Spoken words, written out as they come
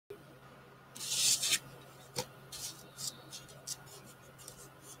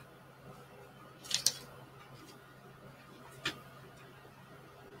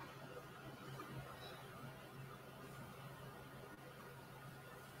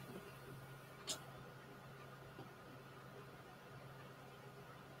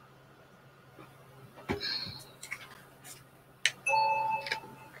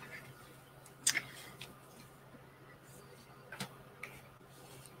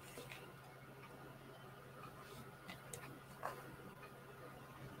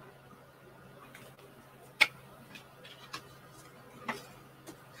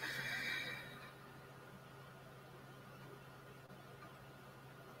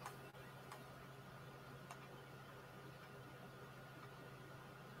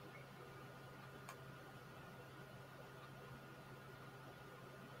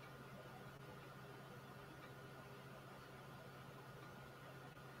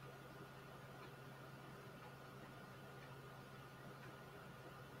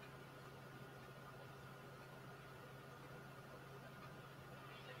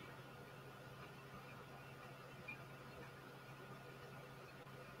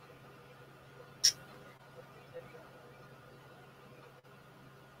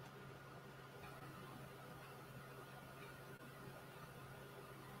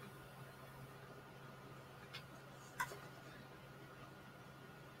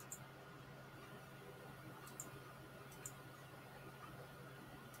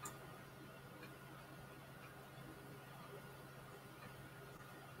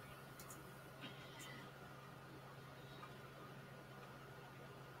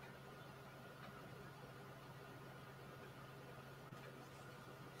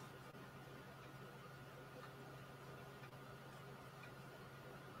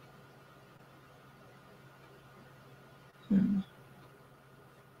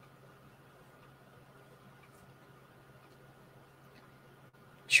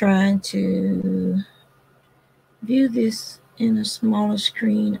trying to view this in a smaller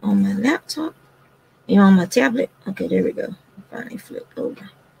screen on my laptop and on my tablet. Okay, there we go. Finally flipped over.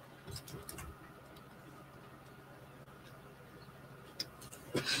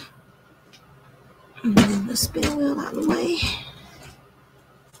 Move the spin wheel out of the way.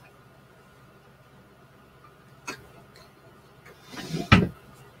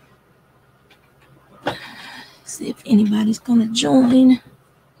 See if anybody's gonna join.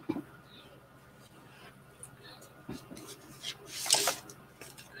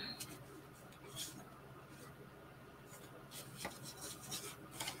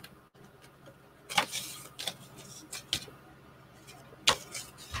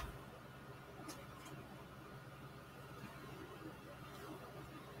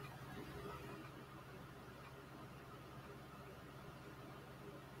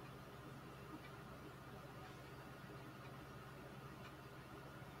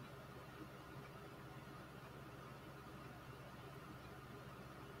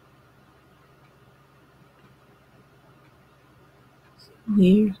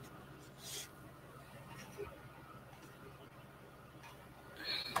 Weird.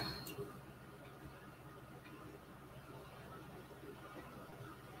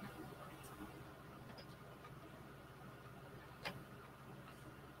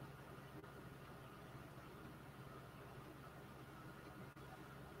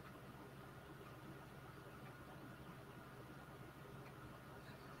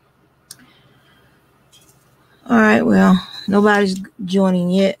 All right, well, nobody's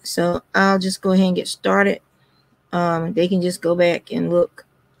joining yet, so I'll just go ahead and get started. They can just go back and look.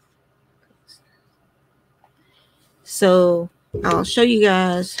 So I'll show you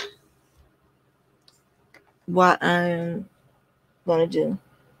guys what I'm going to do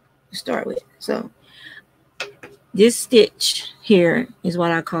to start with. So this stitch here is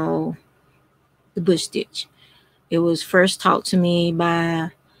what I call the bush stitch. It was first taught to me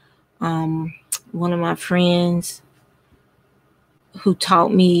by one of my friends who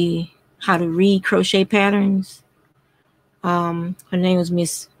taught me how to read crochet patterns. Her name was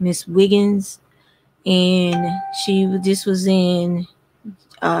Miss Wiggins, and this was in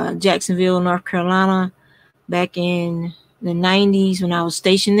Jacksonville, North Carolina, back in the 90s when I was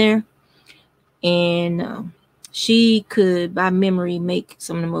stationed there. And she could, by memory, make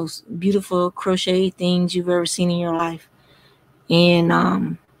some of the most beautiful crochet things you've ever seen in your life.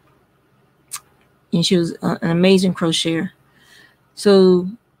 And she was an amazing crocheter. So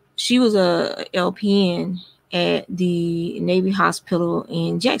she was a LPN at the Navy Hospital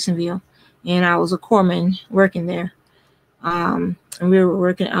in Jacksonville, and I was a corpsman working there. And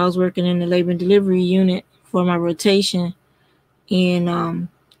I was working in the labor and delivery unit for my rotation, and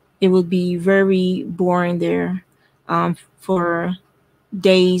it would be very boring there. For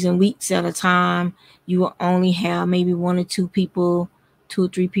days and weeks at a time, you will only have maybe 1 or 2 people, 2 or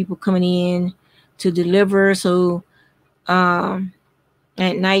 3 people coming in to deliver. So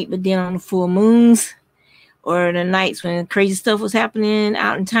at night, but then on the full moons or the nights when crazy stuff was happening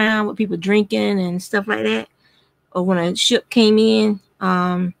out in town with people drinking and stuff like that, or when a ship came in,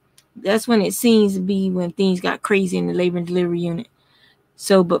 that's when it seems to be when things got crazy in the labor and delivery unit.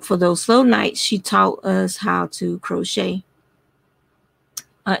 So, but for those slow nights, she taught us how to crochet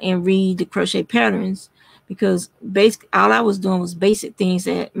and read the crochet patterns, because basically all I was doing was basic things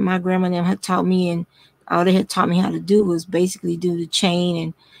that my grandma and them had taught me, and all they had taught me how to do was basically do the chain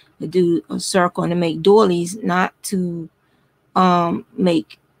and to do a circle and to make doilies, not to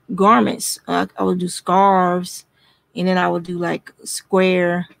make garments. I would do scarves, and then I would do like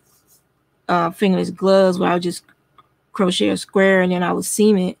square fingerless gloves where I would just crochet a square and then I would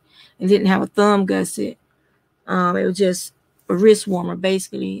seam it, and didn't have a thumb gusset. It was just a wrist warmer,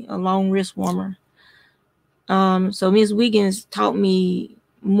 basically a long wrist warmer. So Miss Wiggins taught me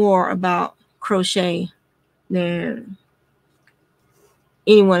more about crochet than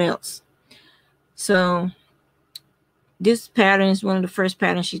anyone else. So this pattern is one of the first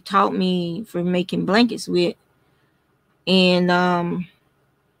patterns she taught me for making blankets with, but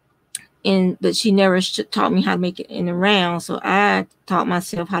she never taught me how to make it in the round. So I taught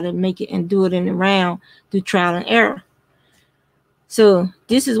myself how to make it and do it in the round through trial and error. So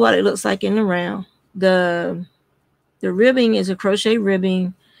this is what it looks like in the round. The ribbing is a crochet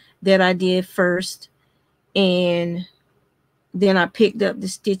ribbing that I did first, and then I picked up the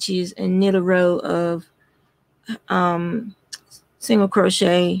stitches and knit a row of single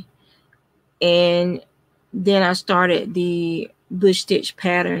crochet, and then I started the bush stitch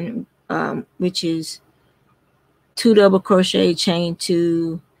pattern, which is 2 double crochet, chain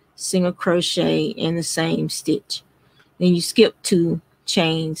 2, single crochet in the same stitch. Then you skip 2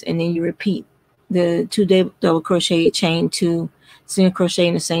 chains, and then you repeat the 2 double crochet chain to single crochet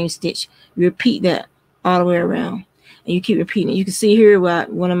in the same stitch. You repeat that all the way around, and you keep repeating it. You can see here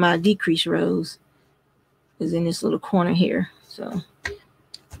what one of my decrease rows is in this little corner here. So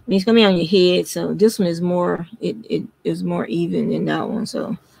it's gonna be on your head. So this one is more, it is more even than that one.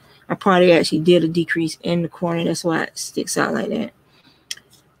 So I probably actually did a decrease in the corner. That's why it sticks out like that.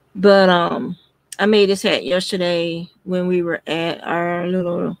 But I made this hat yesterday when we were at our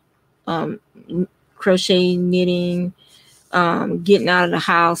little crochet knitting, getting out of the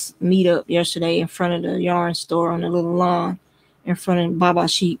house meetup yesterday in front of the yarn store on the little lawn in front of Baba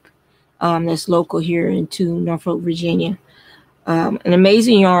Sheep. That's local here into Norfolk, Virginia. An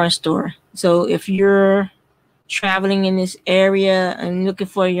amazing yarn store. So if you're traveling in this area and looking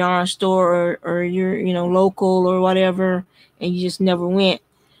for a yarn store, or you're, you know, local or whatever, and you just never went,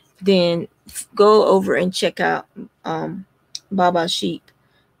 then go over and check out Baba Sheep.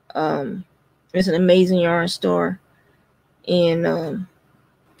 It's an amazing yarn store, and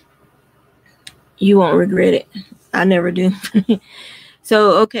you won't regret it. I never do.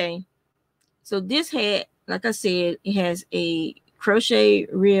 So okay, so this hat, like I said, it has a crochet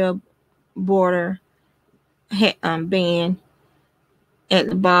rib border hat, band at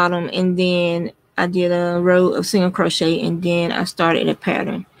the bottom, and then I did a row of single crochet, and then I started a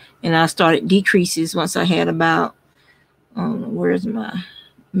pattern, and I started decreases once I had about where's my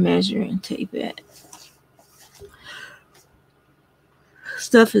measuring tape at?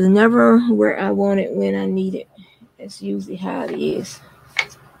 Stuff is never where I want it when I need it. That's usually how it is.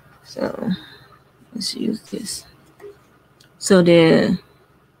 So let's use this. So the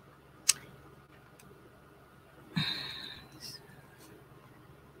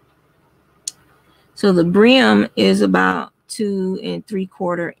brim is about 2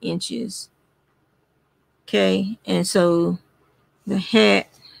 3/4 inches. Okay, and so the hat,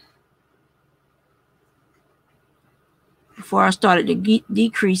 before I started the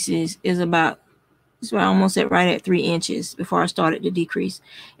decreases, is about, it's almost right at 3 inches before I started the decrease.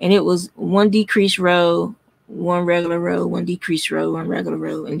 And it was one decrease row, one regular row, one decrease row, one regular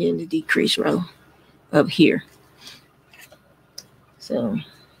row, and then the decrease row up here. So,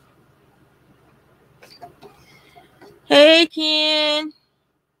 hey, Ken.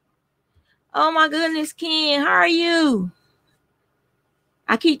 Oh my goodness, Ken, how are you?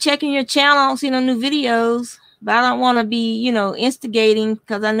 I keep checking your channel. I don't see no new videos, but I don't want to be, you know, instigating,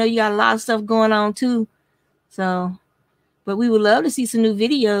 because I know you got a lot of stuff going on too. So, but we would love to see some new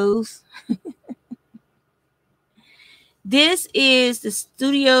videos. This is the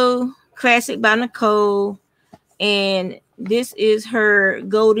Studio Classic by Nicole, and this is her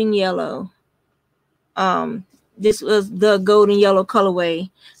golden yellow. This was the golden yellow colorway.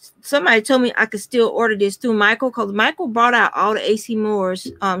 Somebody told me I could still order this through Michael, because Michael brought out all the AC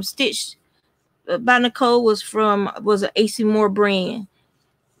Moore's stitched by Nicole was an AC Moore brand.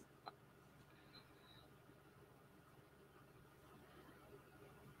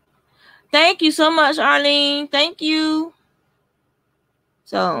 Thank you so much, Arlene. Thank you.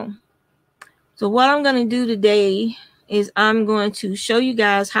 So what I'm going to do today is I'm going to show you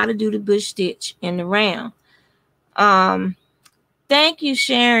guys how to do the bush stitch in the round. Thank you,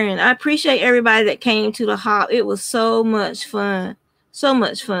 Sharon. I appreciate everybody that came to the hop. It was so much fun. So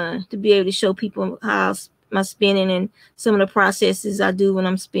much fun to be able to show people how my spinning and some of the processes I do when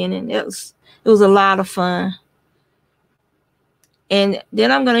I'm spinning. It was a lot of fun. And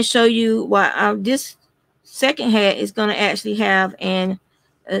then I'm going to show you what this second hat is going to actually have a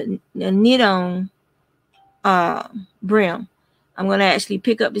knit-on brim. I'm going to actually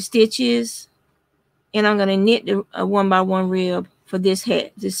pick up the stitches, and I'm going to knit the 1x1 rib for this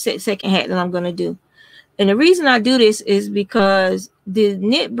hat, this second hat that I'm going to do. And the reason I do this is because the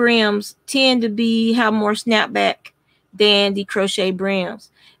knit brims tend to have more snapback than the crochet brims.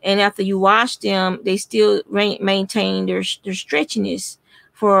 And after you wash them, they still maintain their stretchiness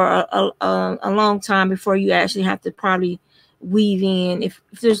for a long time before you actually have to probably weave in. If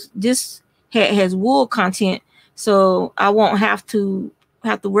there's, this hat has wool content, so I won't have to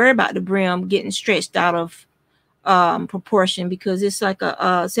worry about the brim getting stretched out of proportion, because it's like a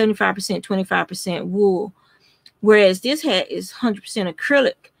 75% 25% wool, whereas this hat is 100%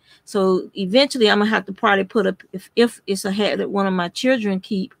 acrylic. So eventually I'm gonna have to probably put up, if it's a hat that one of my children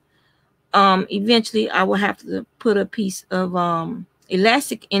keep, eventually I will have to put a piece of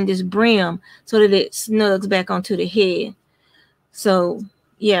elastic in this brim so that it snugs back onto the head. So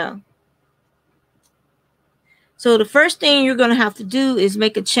yeah. So the first thing you're going to have to do is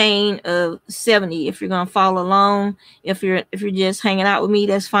make a chain of 70. If you're going to follow along, if you're just hanging out with me,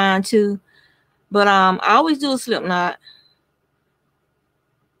 that's fine too. But I always do a slip knot.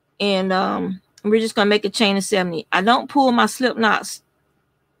 And we're just gonna make a chain of 70. I don't pull my slip knots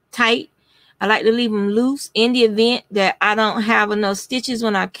tight. I like to leave them loose. In the event that I don't have enough stitches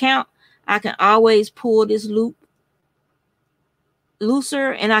when I count, I can always pull this loop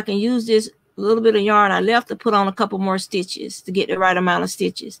looser, and I can use this little bit of yarn I left to put on a couple more stitches to get the right amount of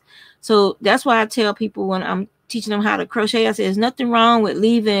stitches. So that's why I tell people when I'm teaching them how to crochet, I say there's nothing wrong with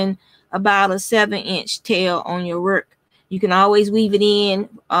leaving about a 7-inch tail on your work. You can always weave it in,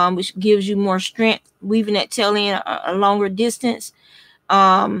 which gives you more strength, weaving that tail in a longer distance.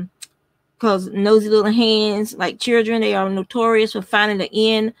 Because nosy little hands, like children, they are notorious for finding the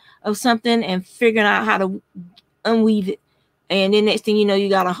end of something and figuring out how to unweave it. And then next thing you know, you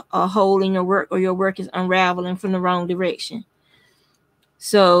got a hole in your work, or your work is unraveling from the wrong direction.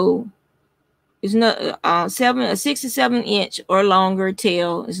 So it's not a 6 to 7 inch or longer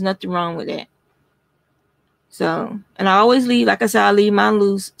tail. There's nothing wrong with that. So, and I always leave, like I said, I leave mine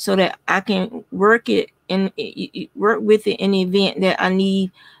loose so that I can work it and work with it in the event that I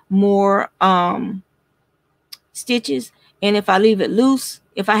need more stitches. And if I leave it loose,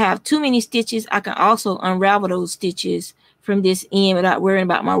 if I have too many stitches, I can also unravel those stitches from this end without worrying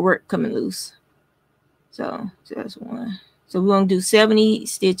about my work coming loose. So that's one. So we're going to do 70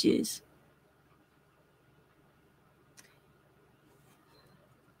 stitches.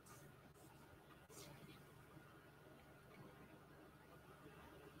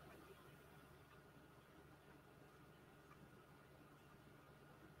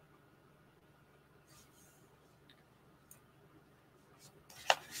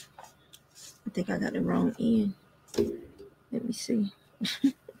 I think I got the wrong end. Let me see.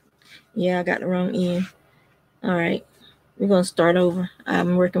 Yeah, I got the wrong end. All right. We're going to start over.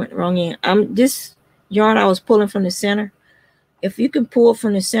 I'm working with the wrong end. This yarn I was pulling from the center. If you can pull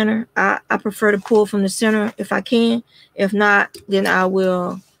from the center, I prefer to pull from the center if I can. If not, then I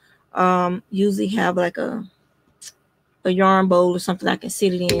will usually have like a yarn bowl or something I can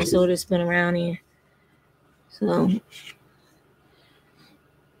sit it in so it'll spin around in. So,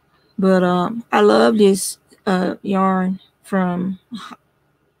 but I love this yarn from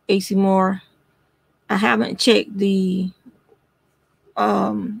AC Moore. I haven't checked the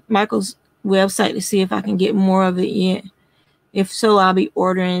Michael's website to see if I can get more of it yet. If so, I'll be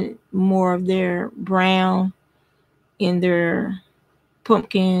ordering more of their brown and their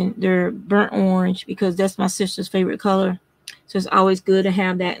pumpkin, their burnt orange, because that's my sister's favorite color. So it's always good to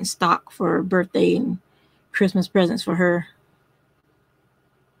have that in stock for birthday and Christmas presents for her.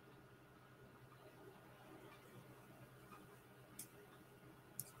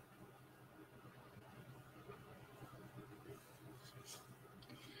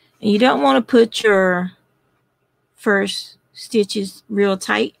 And you don't want to put your first stitches real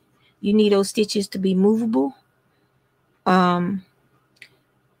tight. You need those stitches to be movable. And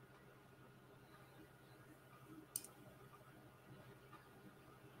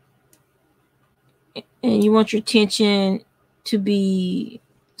you want your tension to be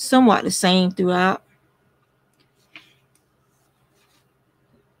somewhat the same throughout.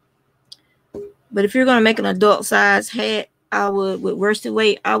 But if you're going to make an adult size hat, with worsted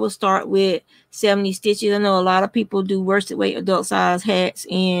weight, I would start with 70 stitches. I know a lot of people do worsted weight adult size hats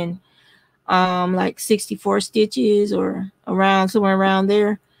in like 64 stitches or somewhere around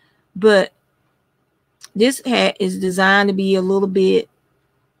there. But this hat is designed to be a little bit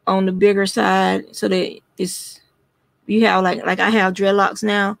on the bigger side, so that you have like I have dreadlocks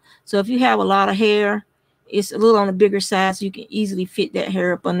now. So if you have a lot of hair, it's a little on the bigger side, so you can easily fit that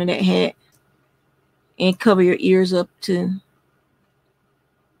hair up under that hat and cover your ears up too.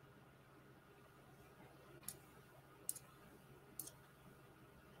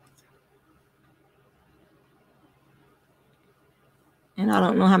 And I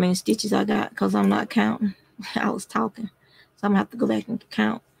don't know how many stitches I got because I'm not counting. I was talking. So I'm going to have to go back and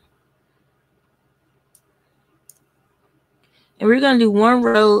count. And we're going to do one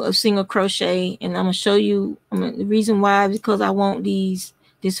row of single crochet. And I'm going to show you the reason why is because I want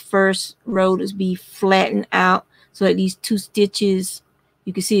this first row to be flattened out. So that these 2 stitches,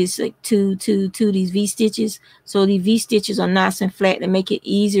 you can see it's like two, these V stitches. So these V stitches are nice and flat to make it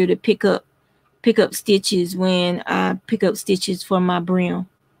easier to pick up stitches when I pick up stitches for my brim.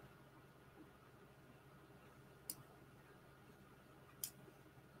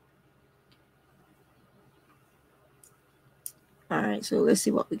 All right, so let's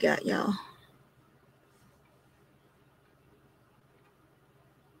see what we got, y'all.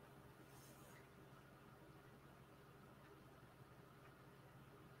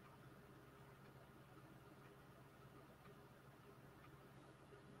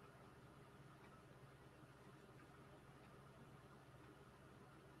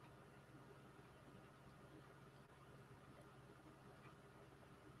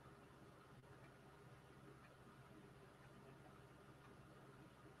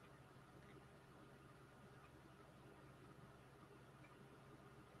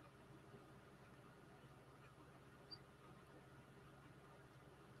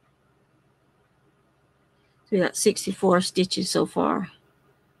 We got 64 stitches so far.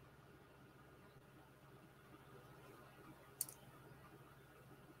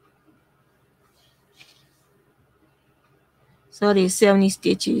 So there's 70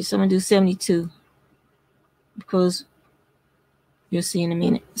 stitches. So I'm gonna do 72 because you'll see in a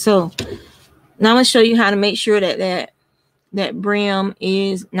minute. So now I'm gonna show you how to make sure that that brim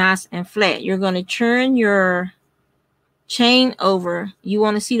is nice and flat. You're gonna turn your chain over. You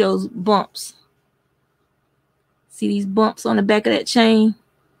want to see those bumps. See these bumps on the back of that chain?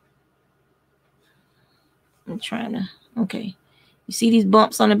 I'm trying to, okay. You see these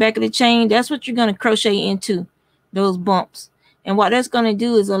bumps on the back of the chain? That's what you're going to crochet into, those bumps. And what that's going to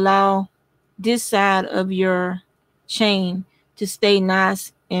do is allow this side of your chain to stay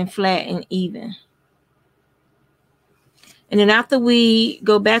nice and flat and even. And then after we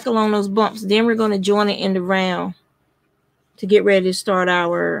go back along those bumps, then we're going to join it in the round to get ready to start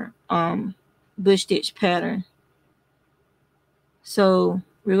our bush stitch pattern. So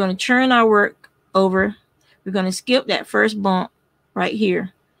we're going to turn our work over. We're going to skip that first bump right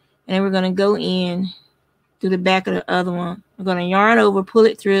here. And then we're going to go in through the back of the other one. We're going to yarn over, pull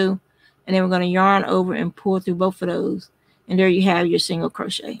it through, and then we're going to yarn over and pull through both of those. And there you have your single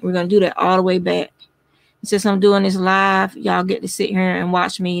crochet. We're going to do that all the way back. Since I'm doing this live, y'all get to sit here and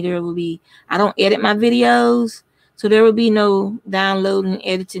watch me. There will be, I don't edit my videos, so there will be no downloading and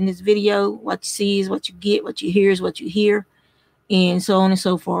editing this video. What you see is what you get, what you hear is what you hear, and so on and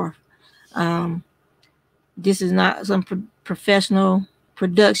so forth. This is not some professional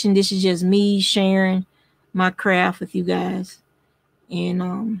production. This is just me sharing my craft with you guys. And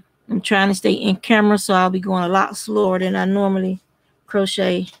I'm trying to stay in camera, so I'll be going a lot slower than I normally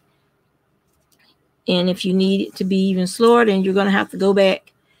crochet. And if you need it to be even slower, then you're going to have to go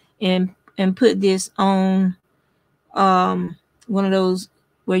back and put this on one of those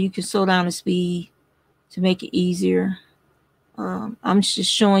where you can slow down the speed to make it easier. I'm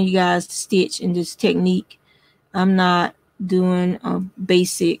just showing you guys the stitch and this technique. I'm not doing a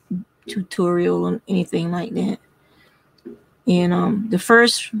basic tutorial or anything like that. And the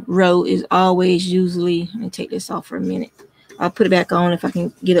first row is always usually, let me take this off for a minute. I'll put it back on if I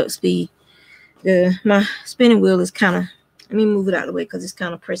can get up speed. My spinning wheel is kind of, let me move it out of the way because it's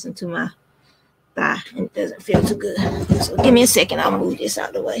kind of pressing to my thigh and it doesn't feel too good. So give me a second, I'll move this out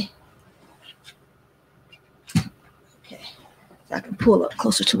of the way. Okay, so I can pull up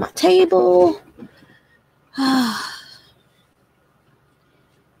closer to my table.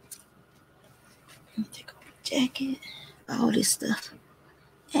 Take off the jacket, all this stuff.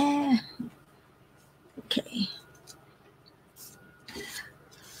 Yeah. Okay.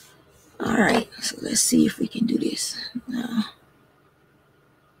 All right, so let's see if we can do this now.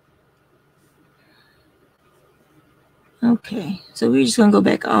 Okay, so we're just gonna go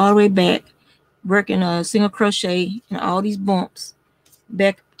back all the way back, working a single crochet in all these bumps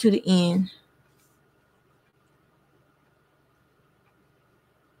back to the end.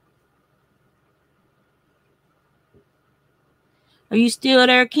 Are you still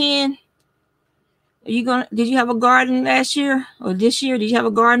there, Ken? Are you gonna? Did you have a garden last year or this year? Did you have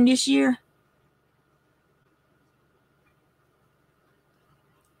a garden this year?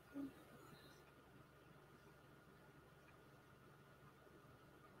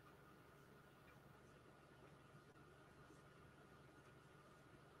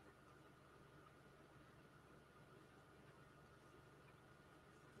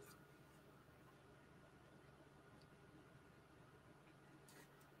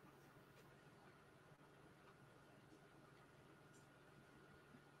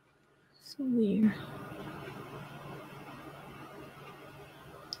 So weird.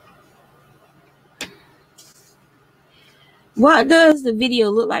 What does the video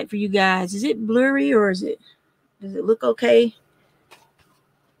look like for you guys? Is it blurry or does it look okay?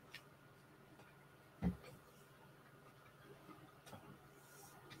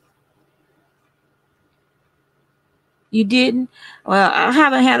 You didn't? Well, I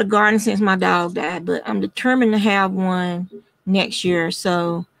haven't had a garden since my dog died, but I'm determined to have one next year.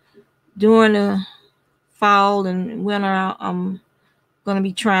 So during the fall and winter, I'm going to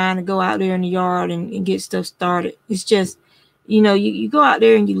be trying to go out there in the yard and get stuff started. It's just, you know, you go out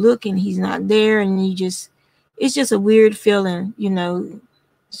there and you look and he's not there and it's just a weird feeling, you know,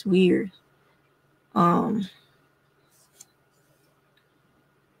 it's weird. So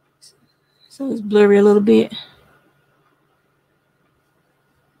it's blurry a little bit.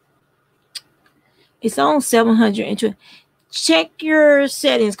 It's on 720. Check your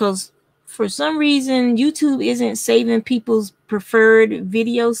settings because for some reason YouTube isn't saving people's preferred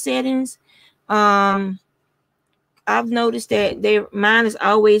video settings. I've noticed that mine is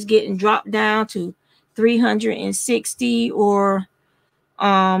always getting dropped down to 360 or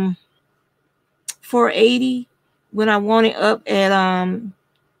 480 when I want it up at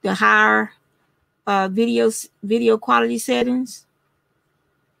the higher video quality settings.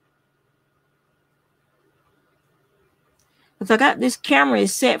 Because I got this camera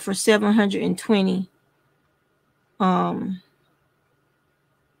is set for 720.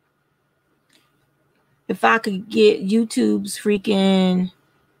 If I could get YouTube's freaking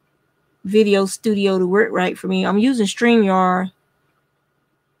video studio to work right for me. I'm using StreamYard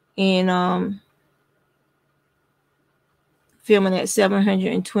and filming at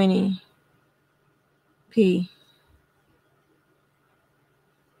 720p.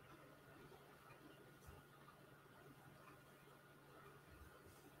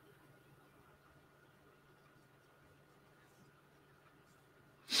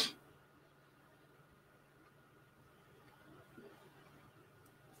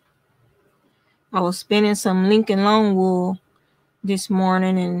 I was spinning some Lincoln long wool this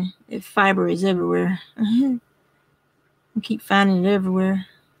morning, and the fiber is everywhere. I keep finding it everywhere.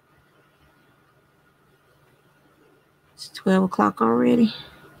 It's 12 o'clock already.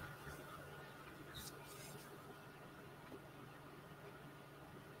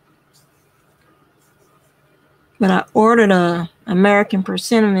 But I ordered a American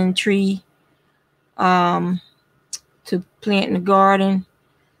persimmon tree to plant in the garden.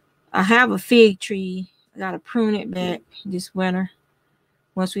 I have a fig tree. I got to prune it back this winter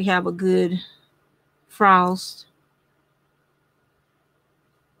once we have a good frost.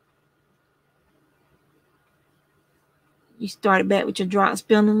 You started back with your drop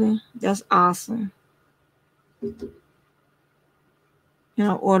spindling. That's awesome. And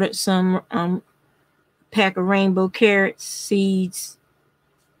I ordered some pack of rainbow carrots, seeds,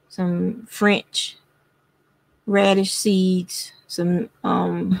 some French radish seeds, some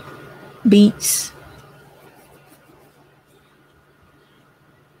beets.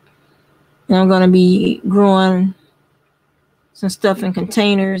 And I'm going to be growing some stuff in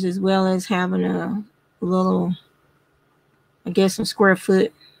containers, as well as having a little, I guess, some square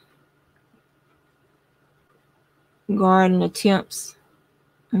foot garden attempts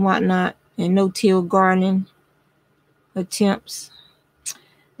and whatnot, and no-till gardening attempts.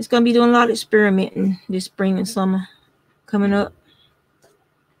 It's going to be doing a lot of experimenting this spring and summer coming up.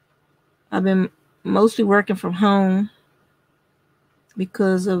 I've been mostly working from home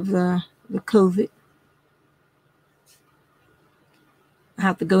because of the COVID. I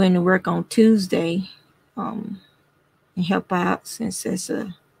have to go into work on Tuesday and help out, since it's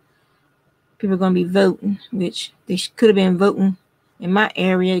people are going to be voting, which they could have been voting in my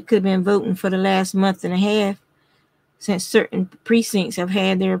area. They could have been voting for the last month and a half, since certain precincts have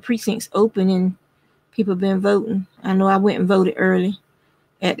had their precincts open and people have been voting. I know I went and voted early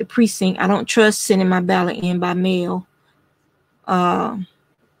at the precinct. I don't trust sending my ballot in by mail. I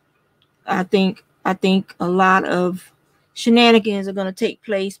think a lot of shenanigans are going to take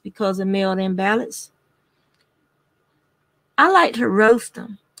place because of mailed-in ballots. I like to roast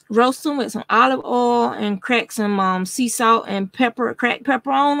them with some olive oil and crack some sea salt and pepper, cracked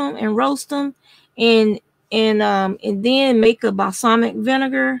pepper on them, and roast them, and then make a balsamic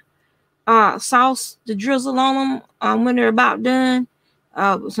vinegar sauce to drizzle on them when they're about done.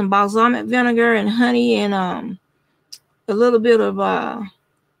 Some balsamic vinegar and honey and a little bit of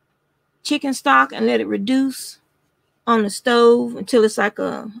chicken stock, and let it reduce on the stove until it's like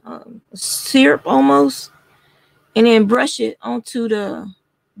a syrup almost, and then brush it onto the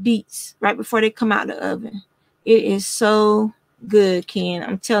beets right before they come out the oven. It is so good, Ken.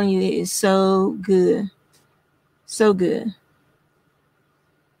 I'm telling you, it is so good. So good.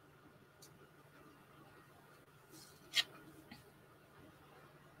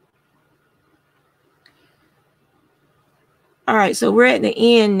 All right, so we're at the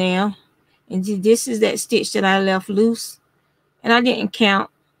end now. And this is that stitch that I left loose. And I didn't count,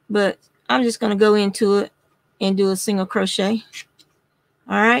 but I'm just going to go into it and do a single crochet.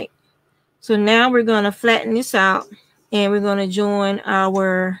 All right. So now we're going to flatten this out, and we're going to join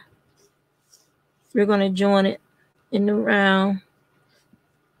it in the round.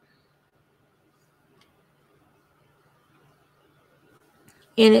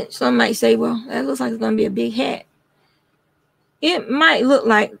 And some might say, well, that looks like it's going to be a big hat. It might look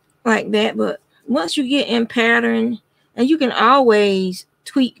like that, but once you get in pattern, and you can always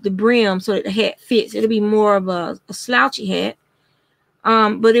tweak the brim so that the hat fits, it'll be more of a slouchy hat.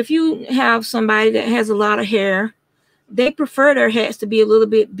 But if you have somebody that has a lot of hair, they prefer their hats to be a little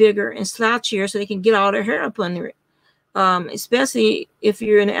bit bigger and slouchier so they can get all their hair up under it. Especially if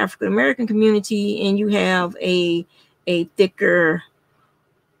you're in the African American community and you have a thicker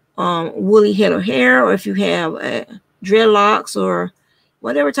woolly head of hair, or if you have dreadlocks or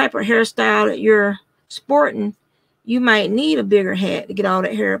whatever type of hairstyle that you're sporting, you might need a bigger hat to get all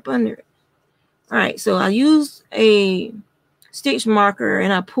that hair up under it. All right, so I use a stitch marker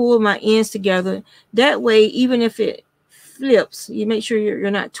and I pull my ends together. That way, even if it flips, you make sure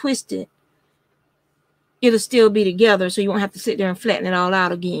you're not twisted. It'll still be together, so you won't have to sit there and flatten it all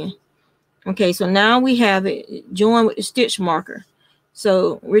out again. Okay, so now we have it joined with the stitch marker.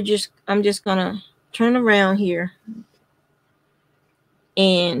 So I'm just gonna turn around here,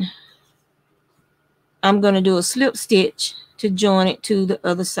 and I'm gonna do a slip stitch to join it to the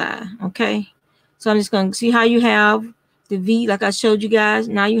other side. Okay, so I'm just gonna see how you have the V like I showed you guys.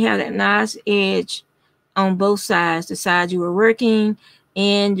 Now you have that nice edge on both sides, the side you were working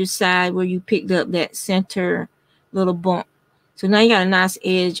and the side where you picked up that center little bump. So now you got a nice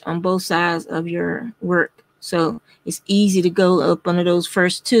edge on both sides of your work. So it's easy to go up under those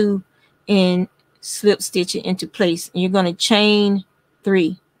first two and slip stitch it into place. And you're going to chain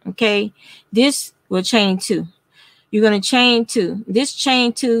 3. Okay, this will chain 2. You're going to chain 2. This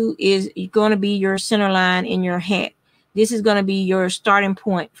chain 2 is going to be your center line in your hat. This is going to be your starting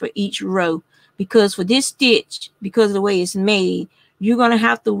point for each row, because for this stitch, because of the way it's made, you're going to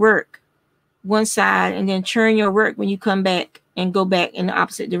have to work one side and then turn your work when you come back and go back in the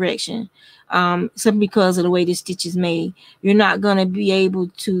opposite direction. Simply because of the way this stitch is made, you're not going to be able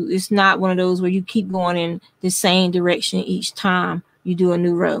to, it's not one of those where you keep going in the same direction each time you do a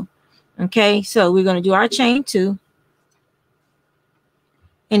new row. Okay, so we're going to do our chain 2,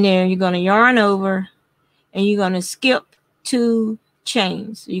 and then you're going to yarn over and you're going to skip 2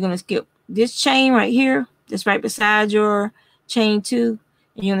 chains. So you're going to skip this chain right here that's right beside your chain 2,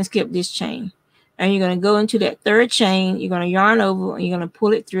 and you're going to skip this chain, and you're going to go into that 3rd chain. You're going to yarn over and you're going to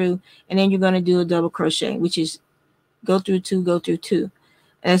pull it through, and then you're going to do a double crochet, which is go through 2, go through 2.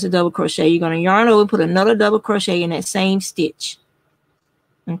 That's a double crochet. You're going to yarn over, put another double crochet in that same stitch.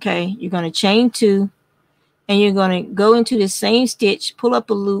 Okay, you're going to chain 2, and you're going to go into the same stitch, pull up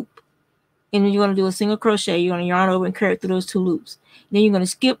a loop, and then you're going to do a single crochet. You're going to yarn over and carry through those 2 loops. Then you're going to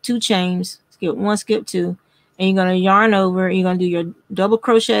skip 2 chains, skip 1, skip 2, and you're going to yarn over. You're going to do your double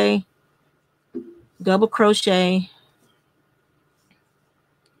crochet, double crochet,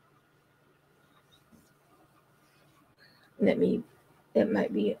 that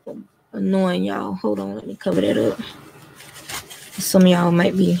might be annoying, y'all. Hold on, let me cover that up. Some of y'all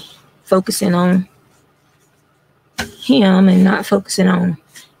might be focusing on him and not focusing on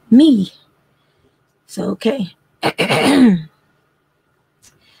me. So, okay. And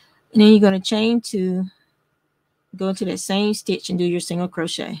then you're going to chain 2, go into that same stitch and do your single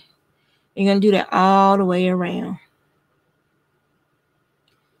crochet. You're going to do that all the way around.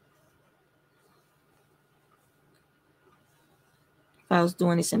 If I was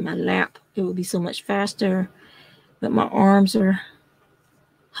doing this in my lap, it would be so much faster, but my arms are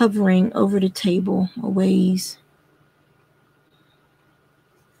hovering over the table a ways.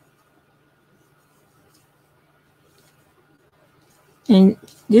 And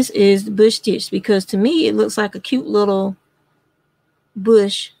this is the bush stitch, because to me it looks like a cute little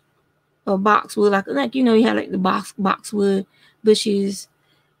bush or boxwood, like you know, you have like the boxwood bushes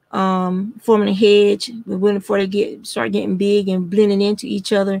forming a hedge, but before they start getting big and blending into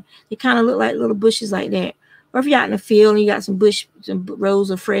each other, they kind of look like little bushes like that. Or if you're out in the field and you got some rows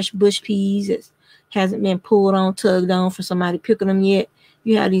of fresh bush peas that hasn't been pulled on, tugged on for somebody picking them yet,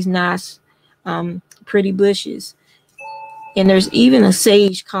 you have these nice pretty bushes. And there's even a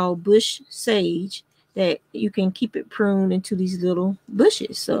sage called bush sage that you can keep it pruned into these little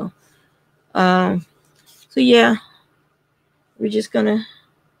bushes. So yeah, we're just gonna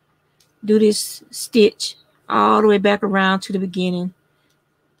do this stitch all the way back around to the beginning,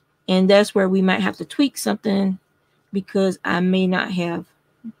 and that's where we might have to tweak something, because I may not have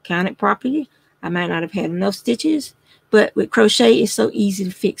counted properly. I might not have had enough stitches, but with crochet it's so easy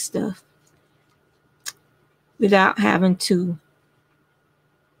to fix stuff without having to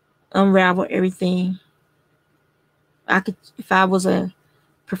unravel everything. I could, if I was a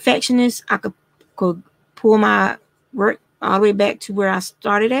perfectionist, I could pull my work all the way back to where I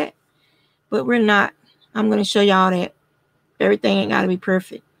started at, but we're not. I'm going to show y'all that everything ain't got to be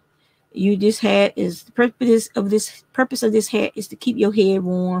perfect. This hat is the purpose of this hat is to keep your head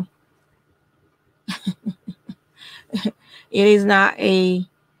warm. It is not a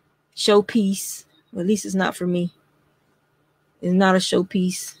showpiece. At least it's not for me. It's not a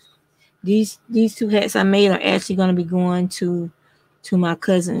showpiece. These 2 hats I made are actually going to be going to my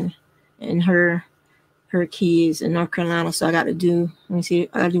cousin and her kids in North Carolina. So I got to do, let me see,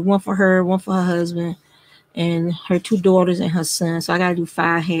 I got to do one for her, one for her husband, and her 2 daughters and her son. So I got to do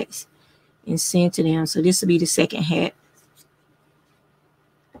 5 hats and send to them. So this will be the second hat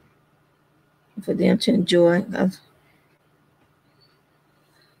for them to enjoy.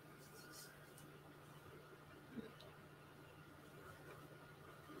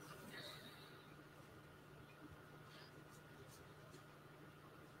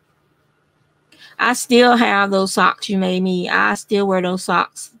 I still have those socks you made me. I still wear those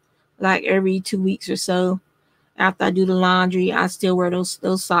socks like every 2 weeks or so. After I do the laundry, I still wear those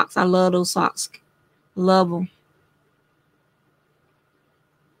socks. I love those socks. Love them.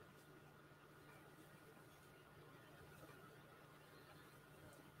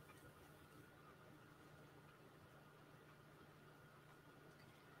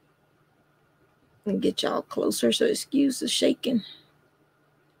 Let me get y'all closer, so excuse the shaking.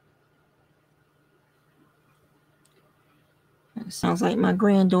 It sounds like my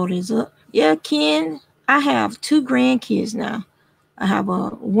granddaughter is up. Yeah, Ken, I have 2 grandkids now. I have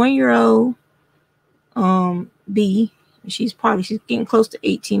a 1-year-old B. She's getting close to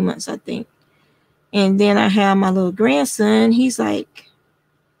 18 months, I think. And then I have my little grandson. He's like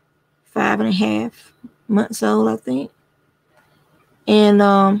 5.5 months old, I think.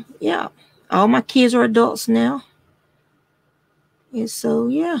 And yeah, all my kids are adults now. And so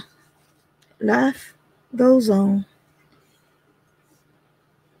yeah, life goes on.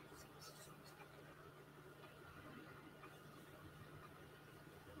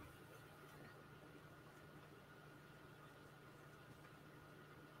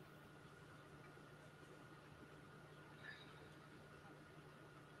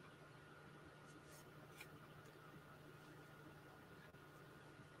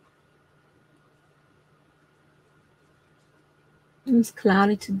 It's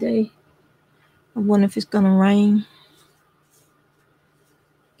cloudy today. I wonder if it's gonna rain.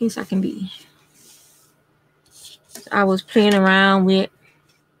 Guess I can be. I was playing around with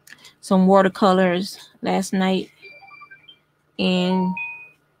some watercolors last night, and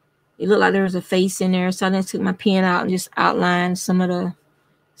it looked like there was a face in there. So I then took my pen out and just outlined some of the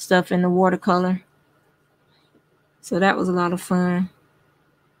stuff in the watercolor. So that was a lot of fun.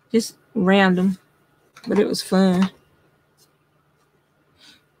 Just random, but it was fun.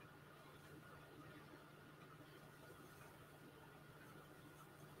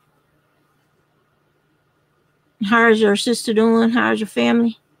 How's your sister doing? How's your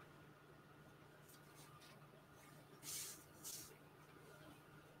family?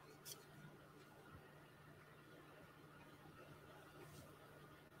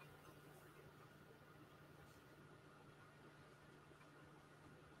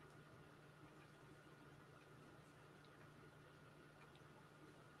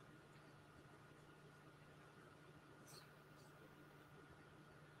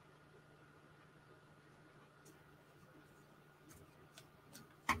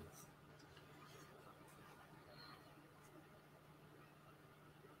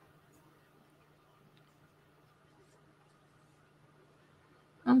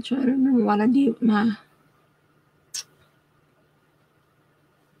 I'm trying to remember what I did with my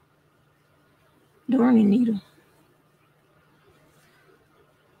darning needle.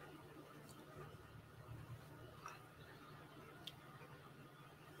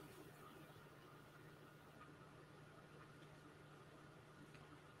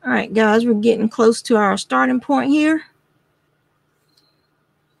 All right, guys, we're getting close to our starting point here.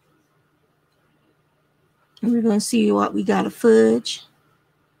 And we're going to see what we got to fudge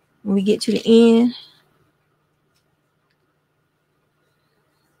when we get to the end.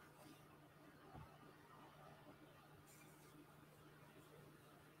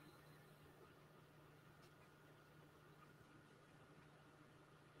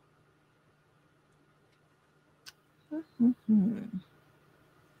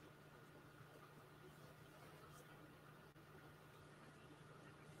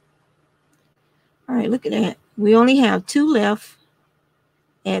 All right, look at that. We only have 2 left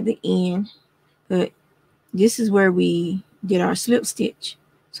at the end, but this is where we did our slip stitch.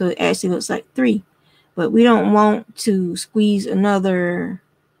 So it actually looks like 3, but we don't want to squeeze another,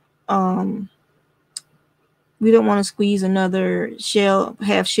 we don't want to squeeze another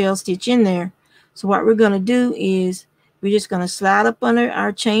half shell stitch in there. So what we're going to do is we're just going to slide up under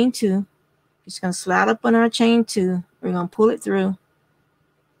our chain 2. Just going to slide up under our chain 2. We're going to pull it through,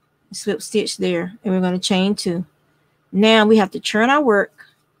 slip stitch there, and we're going to chain 2. Now we have to turn our work.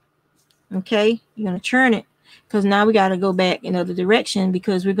 Okay, you're going to turn it because now we got to go back in the other direction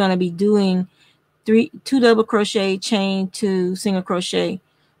because we're going to be doing 2 double crochet, chain 2, single crochet.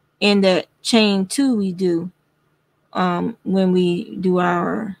 In that chain 2 we do when we do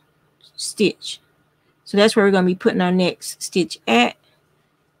our stitch. So that's where we're going to be putting our next stitch at.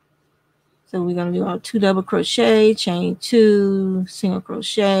 So we're going to do our 2 double crochet, chain 2, single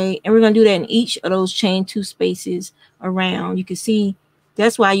crochet, and we're going to do that in each of those chain 2 spaces around. You can see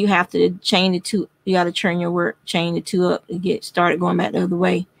that's why you have to chain the 2. You got to turn your work, chain the 2 up to get started going back the other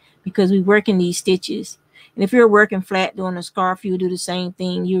way, because we work in these stitches. And if you're working flat doing a scarf, you'll do the same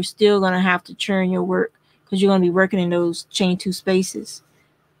thing. You're still going to have to churn your work because you're going to be working in those chain 2 spaces.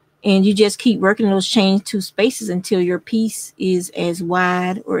 And you just keep working in those chain 2 spaces until your piece is as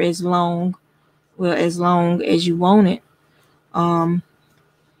wide or as long, well, as long as you want it.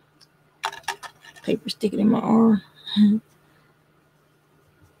 Paper sticking in my arm.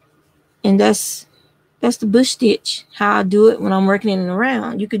 And that's the bush stitch, how I do it when I'm working in and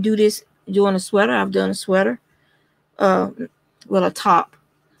around. You could do this doing a sweater. I've done a sweater, well, a top,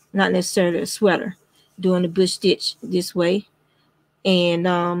 not necessarily a sweater, doing the bush stitch this way. And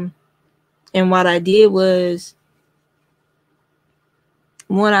what I did was,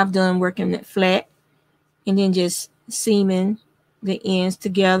 one I've done working it flat and then just seaming the ends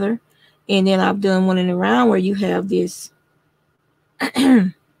together. And then I've done one in the round where you have this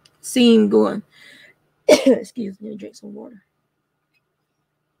seam going. Excuse me, drink some water.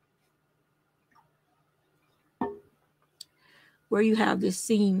 Where you have this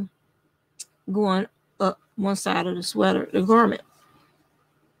seam going up one side of the sweater, the garment.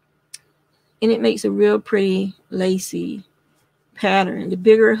 And it makes a real pretty lacy pattern. The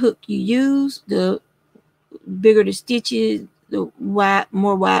bigger hook you use, the bigger the stitches, the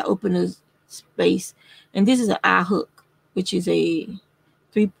more wide open the space. And this is an eye hook, which is a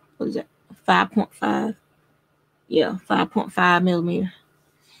 5.5. Yeah, 5.5 millimeter.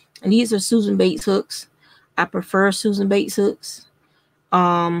 And these are Susan Bates hooks. I prefer Susan Bates hooks.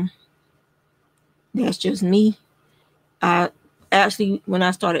 That's just me. I actually, when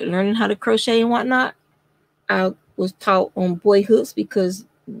I started learning how to crochet and whatnot, I was taught on boy hooks because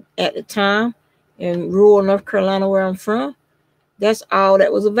at the time in rural North Carolina where I'm from, that's all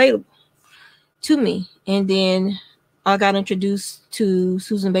that was available to me. And then I got introduced to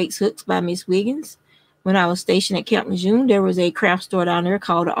Susan Bates hooks by Miss Wiggins. When I was stationed at Camp Lejeune, there was a craft store down there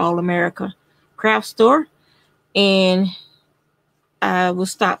called the All America Craft Store. And I will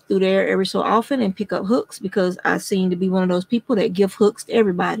stop through there every so often and pick up hooks because I seem to be one of those people that give hooks to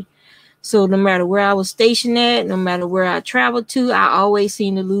everybody. So no matter where I was stationed at, no matter where I traveled to, I always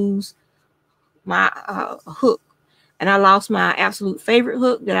seem to lose my hook. And I lost my absolute favorite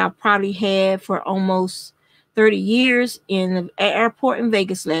hook that I probably had for almost 30 years in the airport in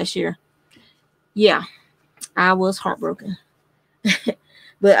Vegas last year. Yeah, I was heartbroken.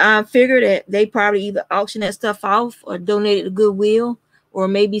 But I figured that they probably either auctioned that stuff off or donated to Goodwill, or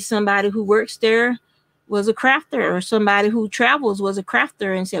maybe somebody who works there was a crafter, or somebody who travels was a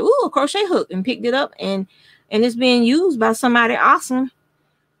crafter and said, "Ooh, a crochet hook," and picked it up, and it's being used by somebody awesome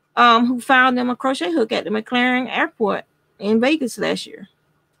who found them a crochet hook at the McLaren Airport in Vegas last year.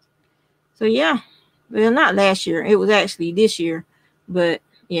 So yeah, well, not last year. It was actually this year, but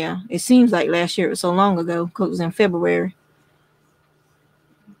yeah, it seems like last year. It was so long ago because it was in February.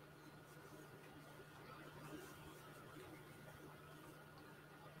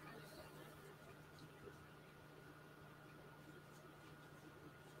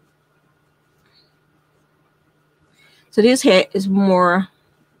 So this hat is going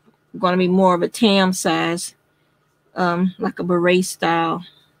to be more of a tam size, like a beret style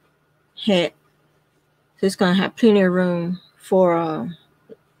hat. So it's going to have plenty of room for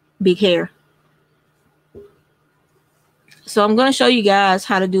big hair. So I'm going to show you guys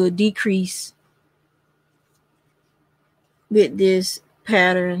how to do a decrease with this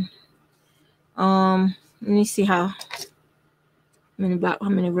pattern. Let me see how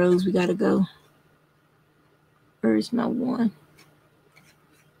many rows we got to go. Where's my one?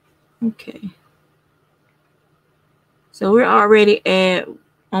 Okay. So we're already at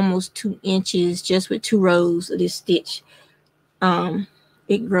almost 2 inches just with 2 rows of this stitch.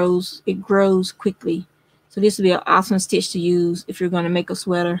 It grows quickly. So this will be an awesome stitch to use if you're going to make a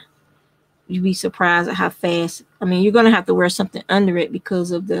sweater. You'd be surprised at how fast. I mean, you're going to have to wear something under it because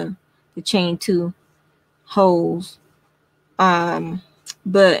of the chain 2 holes.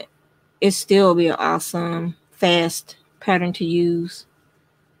 But it still be an awesome fast pattern to use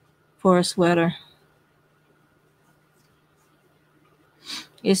for a sweater.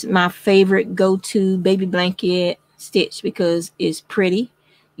 It's my favorite go-to baby blanket stitch because it's pretty.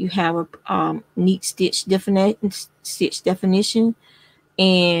 You have a neat stitch definition,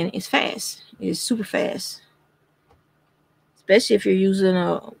 and it's fast. It's super fast, especially if you're using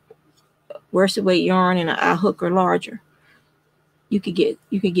a worsted weight yarn and an eye hook or larger. you could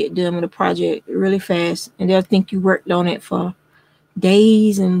get done with a project really fast, and they'll think you worked on it for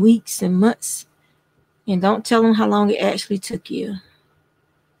days and weeks and months. And don't tell them how long it actually took you.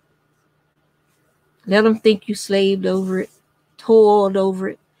 Let them think you slaved over it, toiled over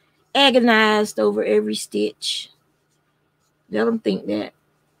it, agonized over every stitch. Let them think that.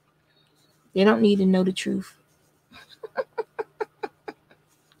 They don't need to know the truth.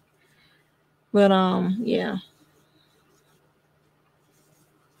 But yeah.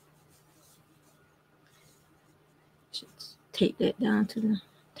 Just take that down to the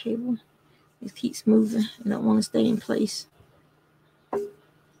table. It keeps moving. I don't want to stay in place.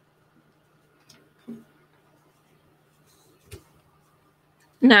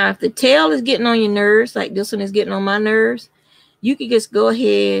 Now, if the tail is getting on your nerves, like this one is getting on my nerves, you can just go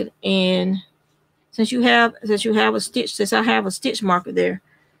ahead and since I have a stitch marker there,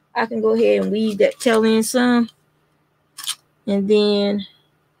 I can go ahead and weave that tail in some and then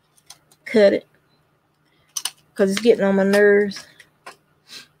cut it because it's getting on my nerves.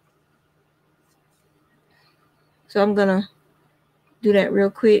 So I'm gonna do that real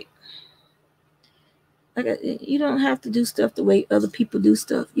quick. You don't have to do stuff the way other people do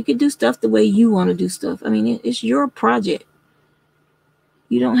stuff. You can do stuff the way you want to do stuff. I mean, it's your project.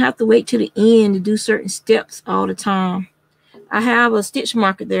 You don't have to wait to the end to do certain steps all the time. I have a stitch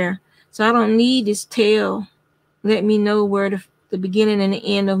marker there, so I don't need this tail. Let me know where the beginning and the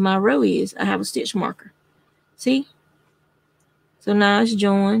end of my row is. I have a stitch marker. See? So now it's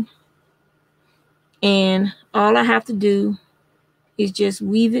joined. And all I have to do is just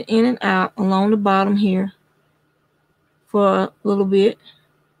weave it in and out along the bottom here for a little bit.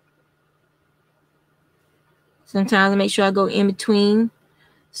 Sometimes I make sure I go in between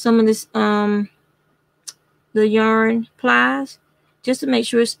some of this the yarn plies just to make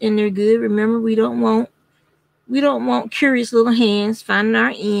sure it's in there good. Remember, we don't want curious little hands finding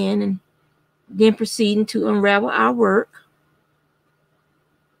our end and then proceeding to unravel our work.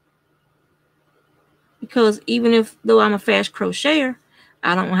 Because even though I'm a fast crocheter,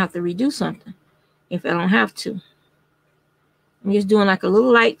 I don't have to redo something if I don't have to. I'm just doing like a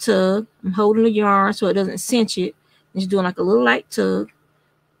little light tug. I'm holding the yarn so it doesn't cinch it. I'm just doing like a little light tug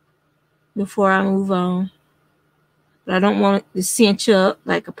before I move on. But I don't want it to cinch up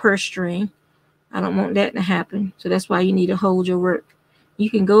like a purse string. I don't want that to happen. So that's why you need to hold your work. You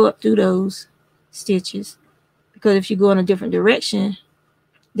can go up through those stitches because if you go in a different direction,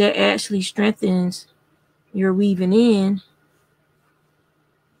 that actually strengthens your weaving in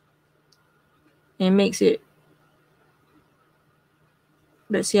and makes it.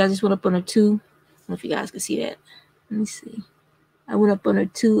 Let's see, I just went up on a 2. I don't know if you guys can see that. Let me see. I went up under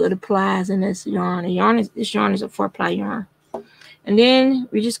 2 of the plies in this yarn. This yarn is a 4-ply yarn. And then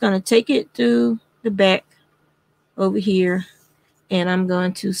we're just going to take it through the back over here. And I'm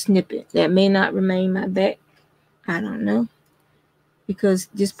going to snip it. That may not remain my back. I don't know. Because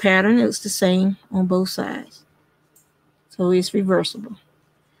this pattern looks the same on both sides. So it's reversible.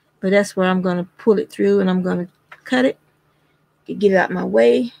 But that's where I'm going to pull it through and I'm going to cut it. Get it out my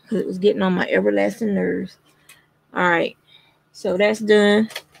way because it was getting on my everlasting nerves. All right. So that's done.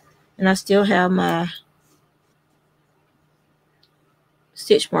 And I still have my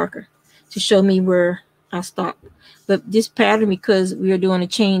stitch marker to show me where I stopped. But this pattern, because we are doing a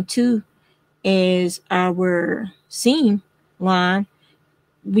chain 2 as our seam line,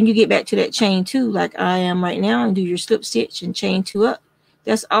 when you get back to that chain 2, like I am right now, and do your slip stitch and chain 2 up,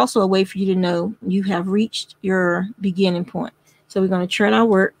 that's also a way for you to know you have reached your beginning point. So we're going to turn our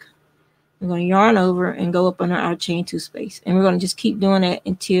work. We're going to yarn over and go up under our chain 2 space. And we're going to just keep doing that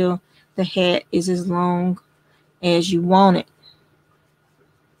until the hat is as long as you want it.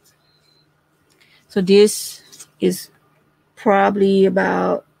 So this is probably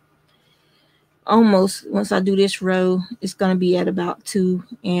about almost, once I do this row, it's going to be at about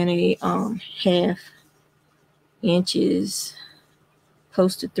 2.5 inches,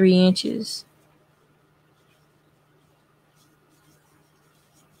 close to 3 inches.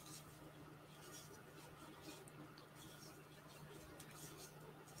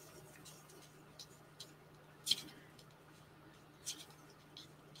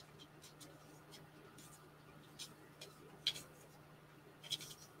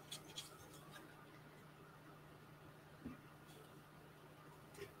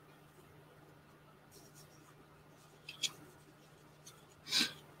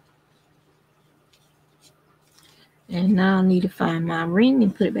 And now I need to find my ring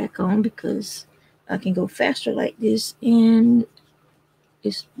and put it back on because I can go faster like this and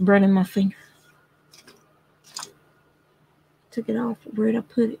it's burning my finger. Took it off. Where did I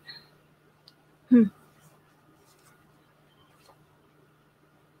put it?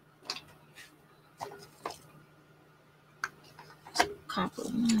 copper.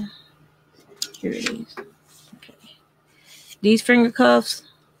 Here it is. Okay. These finger cuffs.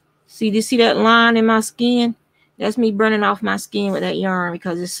 See that line in my skin? That's me burning off my skin with that yarn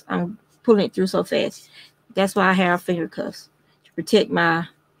because I'm pulling it through so fast. That's why I have finger cuffs, to protect my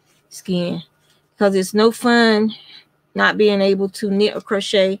skin. Because it's no fun not being able to knit or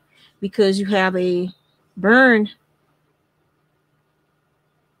crochet because you have a yarn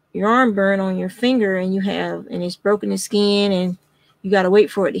burn on your finger, and it's broken the skin, and you got to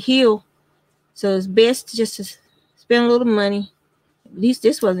wait for it to heal. So it's best just to spend a little money. At least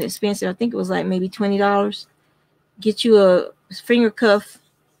this wasn't expensive. I think it was like maybe $20. Get you a finger cuff,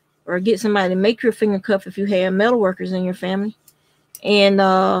 or get somebody to make you a finger cuff if you have metal workers in your family, and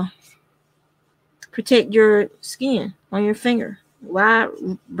protect your skin on your finger. Why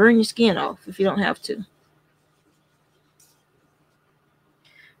burn your skin off if you don't have to?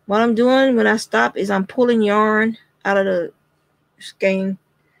 What I'm doing when I stop is I'm pulling yarn out of the skein.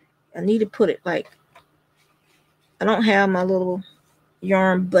 I need to put it I don't have my little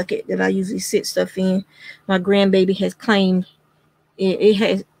yarn bucket that I usually sit stuff in. My grandbaby has claimed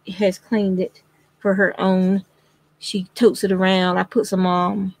it has claimed it for her own. She totes it around. I put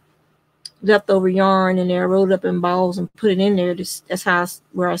some leftover yarn in there, rolled up in balls, and put it in there. That's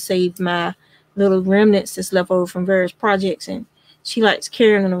where I saved my little remnants that's left over from various projects, and she likes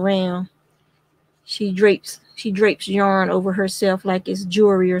carrying it around. She drapes yarn over herself like it's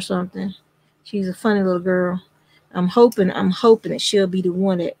jewelry or something. She's a funny little girl. I'm hoping that she'll be the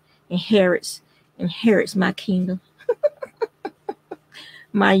one that inherits my kingdom.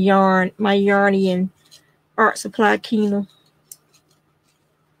 my yarny and art supply kingdom.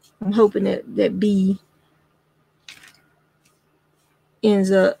 I'm hoping that B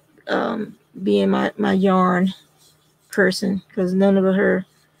ends up being my yarn person, because none of her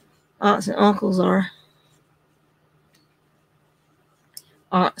aunts and uncles are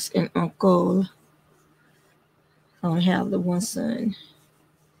aunts and uncle. I only have the one son.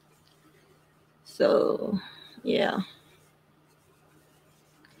 So yeah.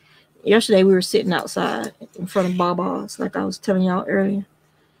 Yesterday we were sitting outside in front of Baba's, like I was telling y'all earlier,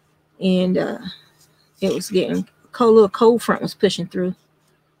 and it was getting cold. A little cold front was pushing through,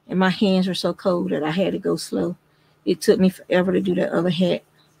 and my hands were so cold that I had to go slow. It took me forever to do that other hat,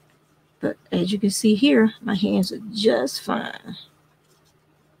 but as you can see here, my hands are just fine.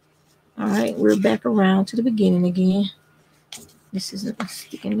 All right, we're back around to the beginning again. This isn't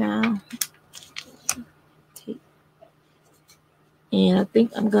sticking down. And I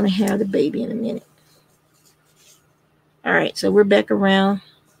think I'm going to have the baby in a minute. All right, so we're back around.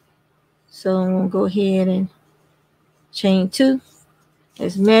 So I'm going to go ahead and chain 2.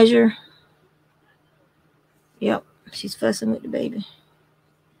 Let's measure. Yep, she's fussing with the baby.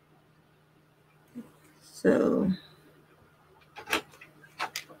 So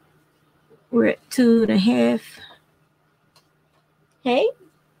we're at 2.5. Hey.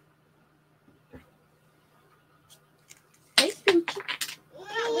 Hey, Poochie.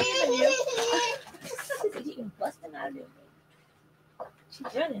 She's busting out of there.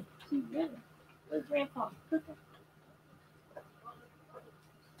 She's running. Where's Grandpa?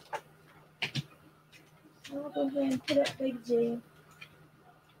 I'll go ahead and put up baby J.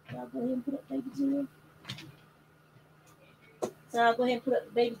 So I'll go ahead and put up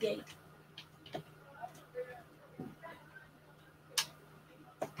the baby gate.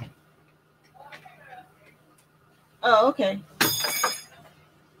 Oh, okay.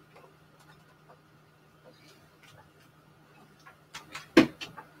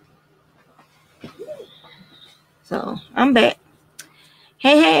 So I'm back.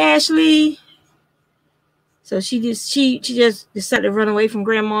 Hey, Ashley. So she just decided to run away from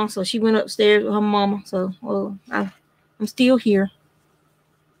Grandma. So she went upstairs with her mama. So I'm still here.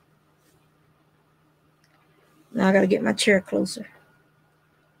 Now I gotta get my chair closer.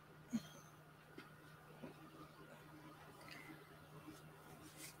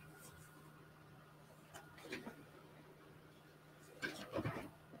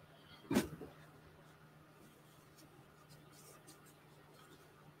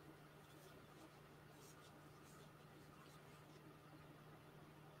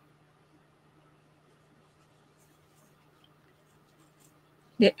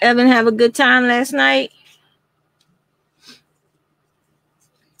 Did Evan have a good time last night?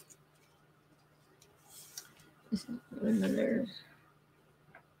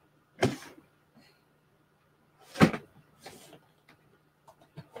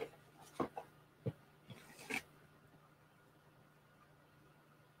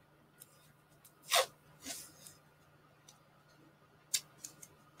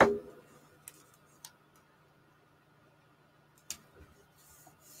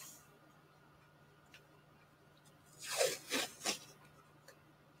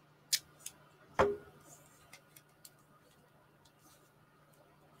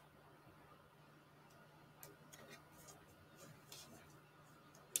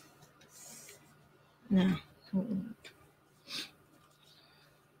 No.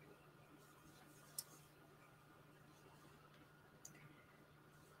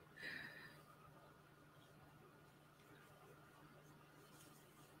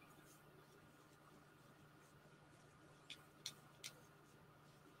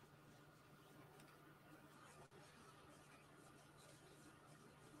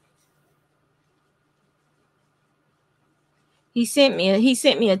 He sent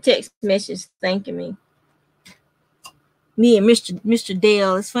me a text message thanking me. Me and Mr.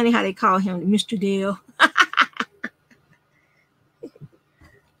 Dale. It's funny how they call him Mr. Dale.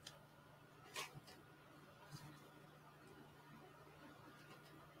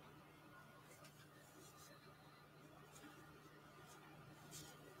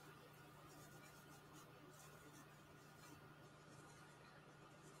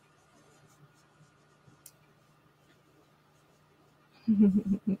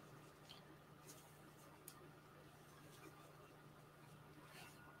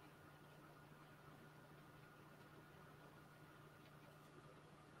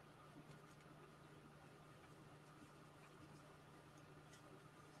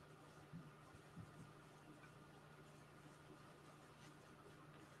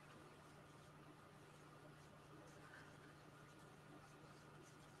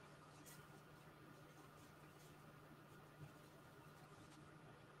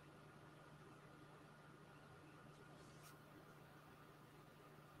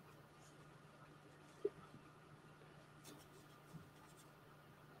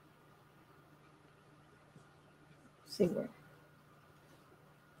 See what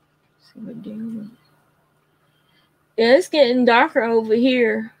Dale. Yeah, it's getting darker over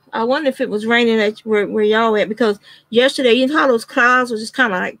here. I wonder if it was raining at where y'all at, because yesterday, you know how those clouds were just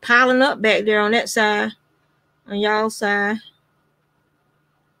kind of like piling up back there on that side, on y'all's side.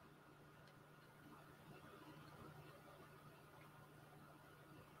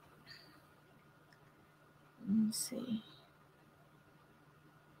 Let me see.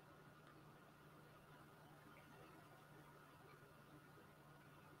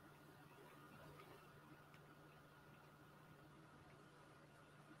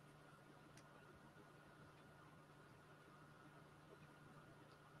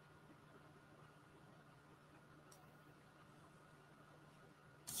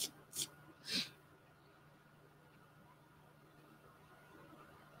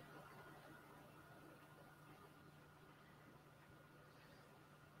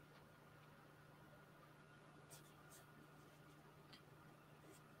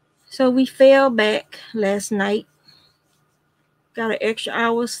 So we fell back last night. Got an extra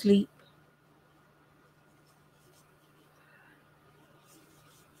hour of sleep.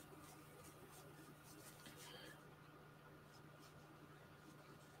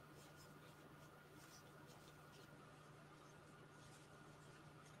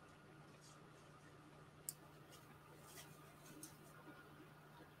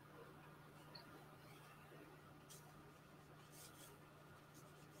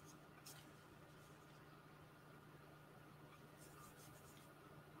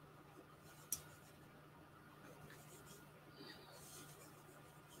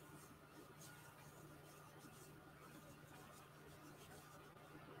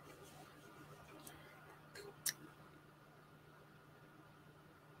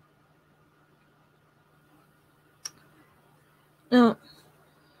 Now,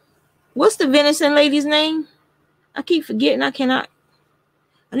 what's the venison lady's name? I keep forgetting. I cannot.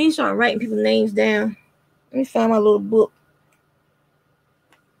 I need to start writing people's names down. Let me find my little book.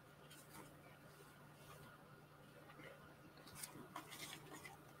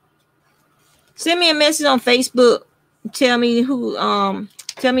 Send me a message on Facebook. Tell me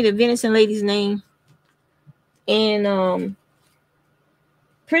the venison lady's name. And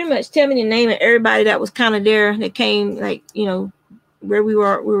pretty much tell me the name of everybody that was kind of there, that came, like, where we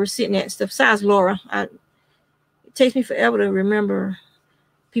were sitting at stuff. Besides Laura. It takes me forever to remember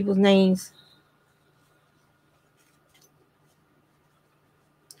people's names.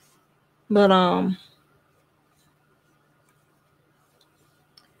 But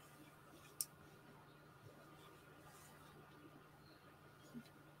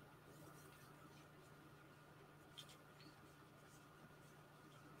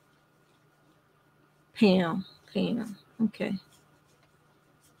Pam. Okay.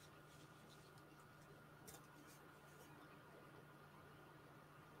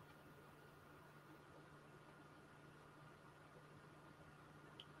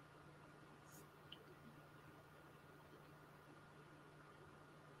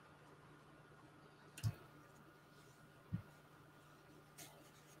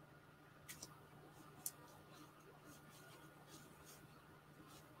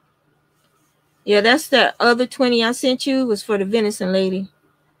 Yeah, that's the other 20 I sent you was for the venison lady.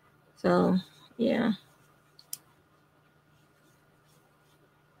 So yeah,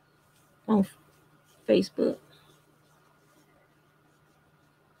 on Facebook.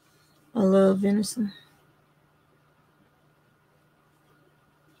 I love venison.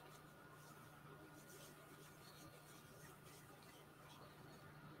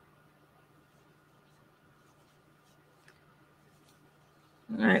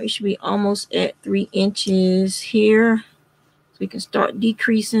 All right, we should be almost at 3 inches here. So we can start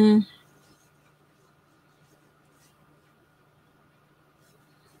decreasing.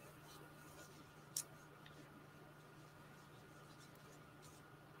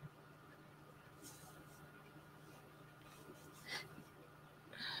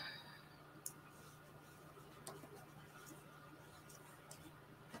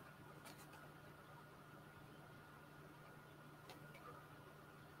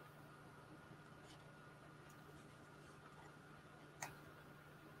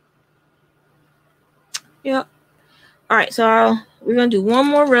 Yep. All right, so we're going to do one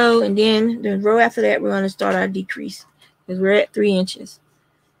more row, and then the row after that, we're going to start our decrease because we're at 3 inches.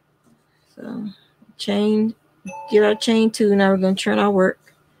 So chain, get our chain 2. Now we're going to turn our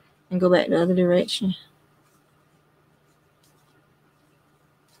work and go back the other direction.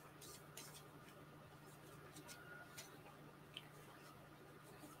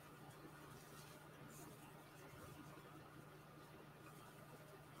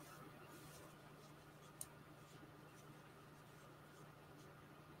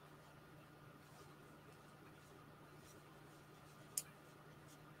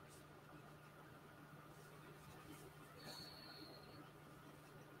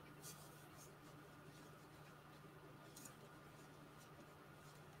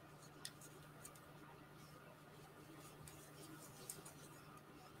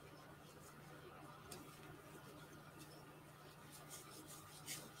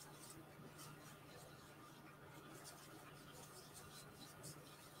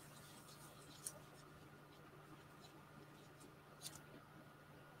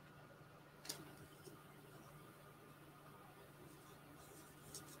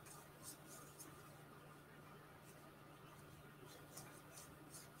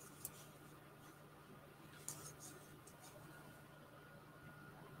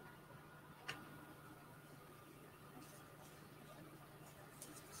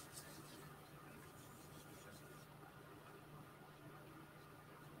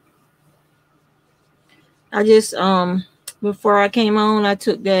 I just before I came on, I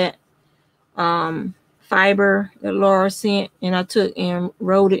took that fiber that Laura sent, and I took and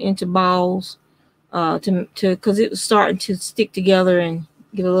rolled it into balls to because it was starting to stick together and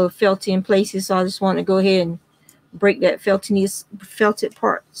get a little felty in places. So I just wanted to go ahead and break that felted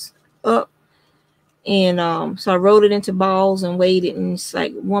parts up. And so I rolled it into balls and weighed it, and it's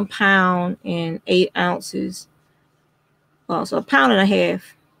like 1 pound and 8 ounces. So 1.5 pounds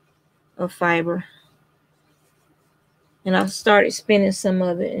of fiber. And I started spinning some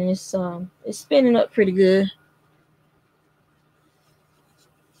of it, and it's spinning up pretty good.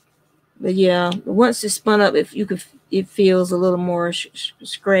 But yeah, once it's spun up, it feels a little more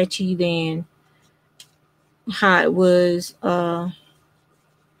scratchy than how it was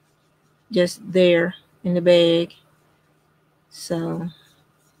just there in the bag. So,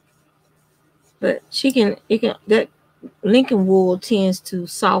 but that Lincoln wool tends to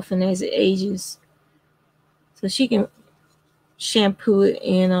soften as it ages, so she can shampoo it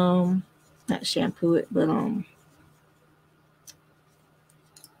and not shampoo it, but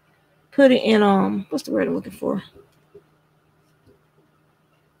put it in what's the word I'm looking for?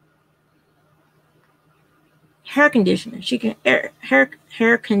 Hair conditioner. She can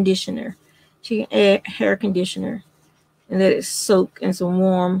hair conditioner. She can add hair conditioner and let it soak in some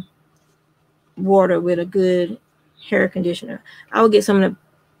warm water with a good hair conditioner. I would get some of the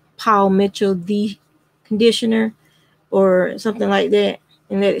Paul Mitchell the conditioner or something like that,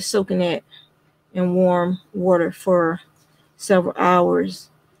 and let it soak in that in warm water for several hours,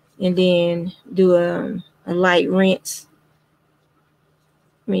 and then do a light rinse.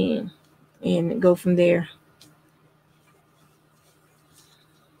 And go from there.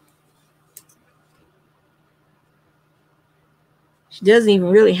 She doesn't even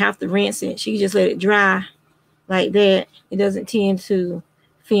really have to rinse it. She can just let it dry like that. It doesn't tend to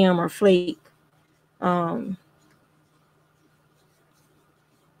film or flake.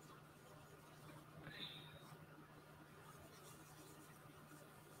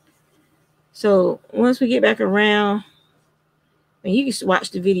 So once we get back around, and you can watch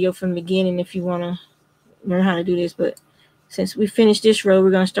the video from the beginning if you want to learn how to do this, but since we finished this row,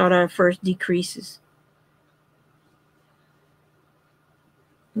 we're going to start our first decreases.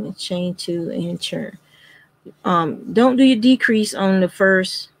 And chain 2 and turn. Don't do your decrease on the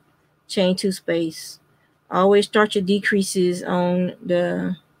first chain 2 space. Always start your decreases on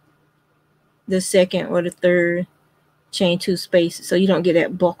the second or the third chain 2 space, so you don't get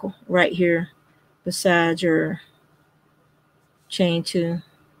that buckle right here beside your chain 2.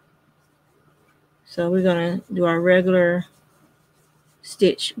 So we're going to do our regular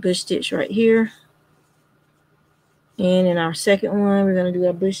stitch, bush stitch right here. And in our second one, we're going to do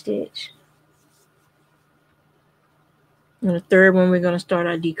our bush stitch. And the third one, we're going to start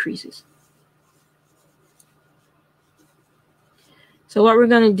our decreases. So what we're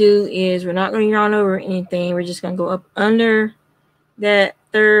going to do is we're not going to yarn over anything. We're just going to go up under that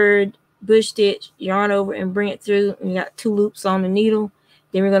third bush stitch, yarn over and bring it through. We got 2 loops on the needle.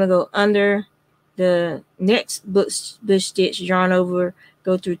 Then we're going to go under the next bush stitch, yarn over,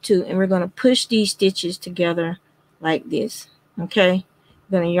 go through 2. And we're going to push these stitches together like this. Okay.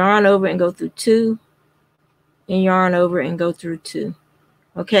 We're going to yarn over and go through 2. And yarn over and go through 2.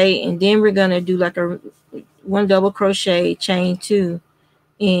 Okay. And then we're going to do like a 1 double crochet, chain 2,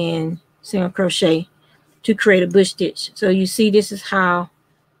 and single crochet to create a bush stitch. So you see, this is how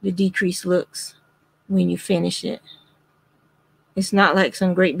the decrease looks when you finish it. It's not like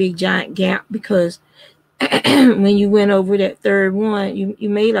some great big giant gap, because when you went over that third one, you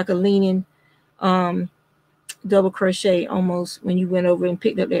made like a leaning double crochet almost when you went over and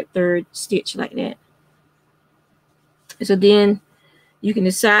picked up that third stitch like that. So then you can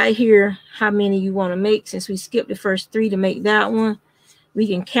decide here how many you want to make. Since we skipped the first 3 to make that one, we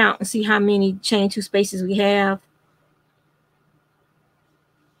can count and see how many chain 2 spaces we have.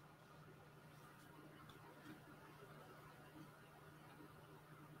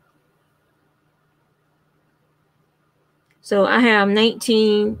 So I have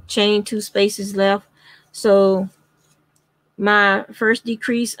 19 chain 2 spaces left. So my first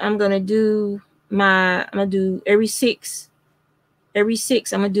decrease, I'm going to do every 6, I'm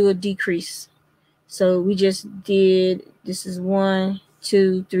going to do a decrease. So we just did, this is 1,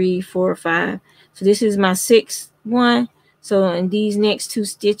 2, 3, 4, 5. So this is my 6th one. So in these next 2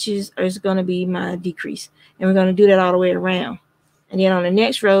 stitches is going to be my decrease. And we're going to do that all the way around. And then on the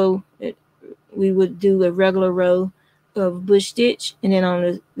next row, we would do a regular row of bush stitch. And then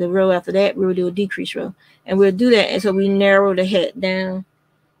on the row after that, we will do a decrease row. And we'll do that. And so we narrow the head down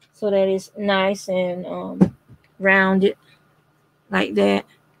so that it's nice and rounded like that.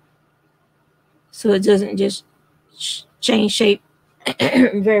 So it doesn't just change shape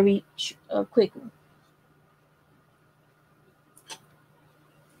very quickly.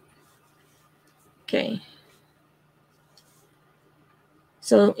 Okay.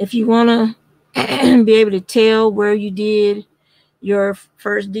 So if you want to be able to tell where you did your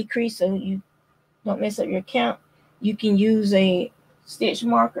first decrease so you don't mess up your count, you can use a stitch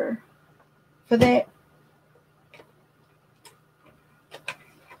marker for that.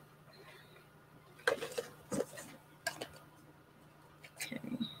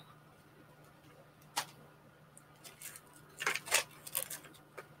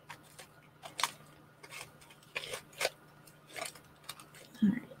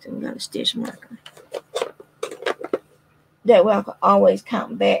 So we got a stitch marker. That way I can always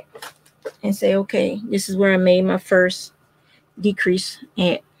count back and say, okay, this is where I made my first decrease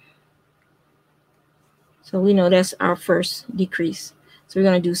at. So we know that's our first decrease. So we're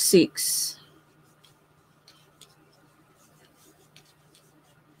going to do 6.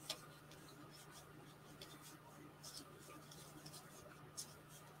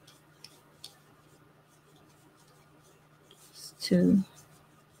 It's 2.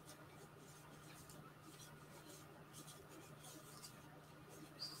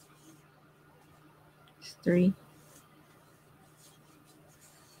 3.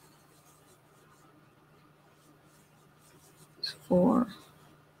 4.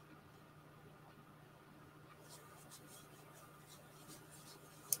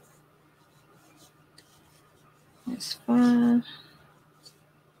 That's 5.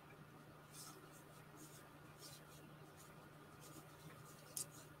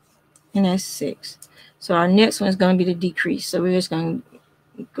 And that's 6. So our next one is going to be the decrease. So we're just going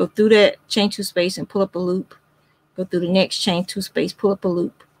to go through that chain 2 space and pull up a loop. Go through the next chain 2 space, pull up a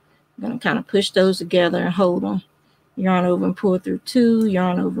loop. I'm going to kind of push those together and hold them. Yarn over and pull through 2,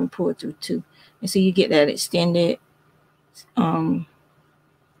 yarn over and pull through 2. And so you get that extended loop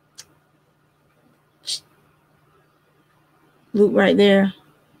right there.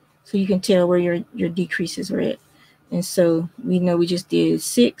 So you can tell where your decreases are at. And so we know we just did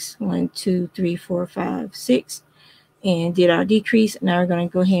 6. 1, 2, 3, 4, 5, 6. and did our decrease. Now we're going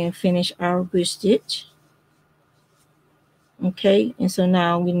to go ahead and finish our bush stitch. Okay, and so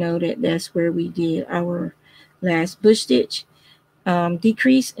now we know that that's where we did our last bush stitch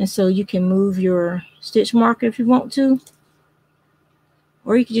decrease. And so you can move your stitch marker if you want to,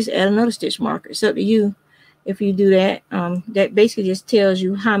 or you can just add another stitch marker. It's up to you. If you do that, that basically just tells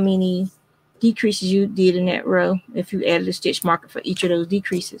you how many decreases you did in that row if you added a stitch marker for each of those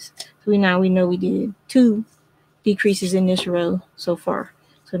decreases. So now we know we did 2 decreases in this row so far.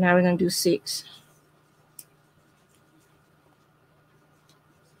 So now we're going to do 6.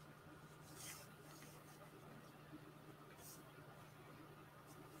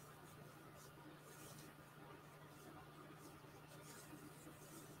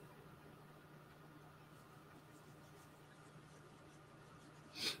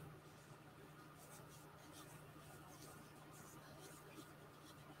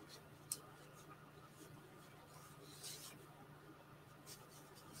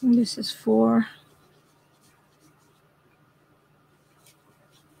 And this is 4.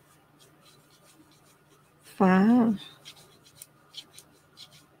 5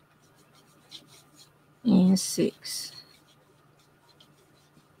 and 6.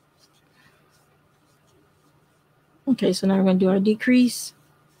 Okay, so now we're going to do our decrease.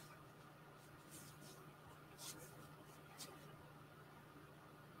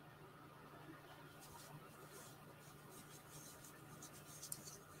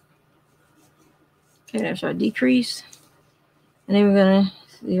 Okay, that's our decrease. And then we're going to,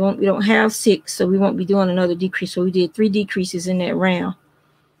 we don't have 6, so we won't be doing another decrease. So we did 3 decreases in that round.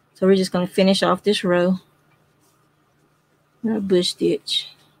 So we're just going to finish off this row. A bush stitch.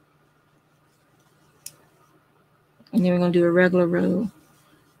 And then we're going to do a regular row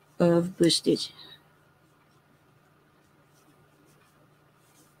of bush stitch.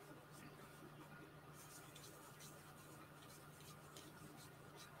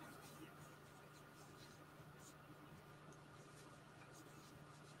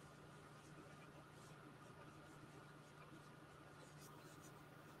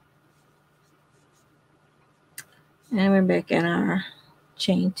 And we're back at our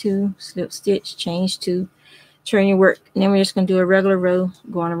chain 2, slip stitch, change 2, turn your work. And then we're just going to do a regular row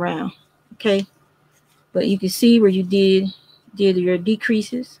going around. Okay. But you can see where you did your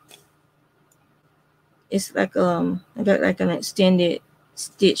decreases. It's like like an extended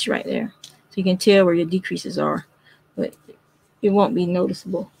stitch right there. So you can tell where your decreases are, but it won't be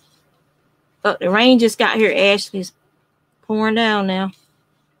noticeable. Oh, the rain just got here. Ashley's pouring down now.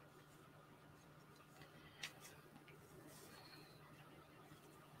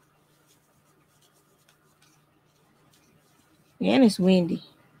 And it's windy.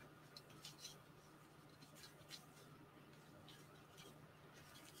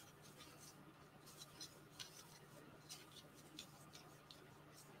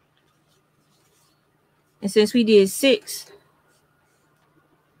 And since we did 6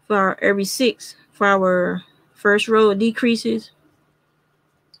 for every 6 for our first row of decreases,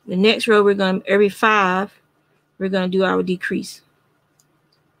 the next row we're going to, every 5, we're going to do our decrease.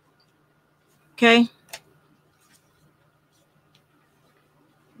 Okay.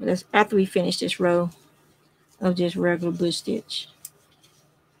 But that's after we finish this row of just regular bush stitch.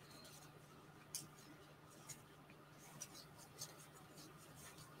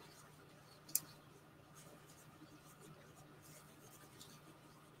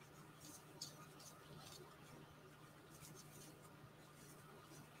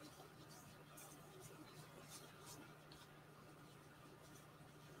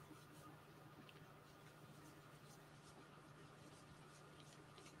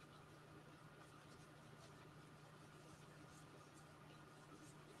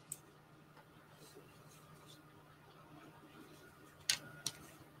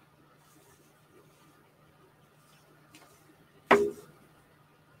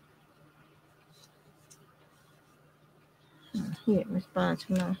 He didn't respond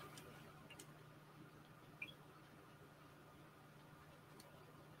to me.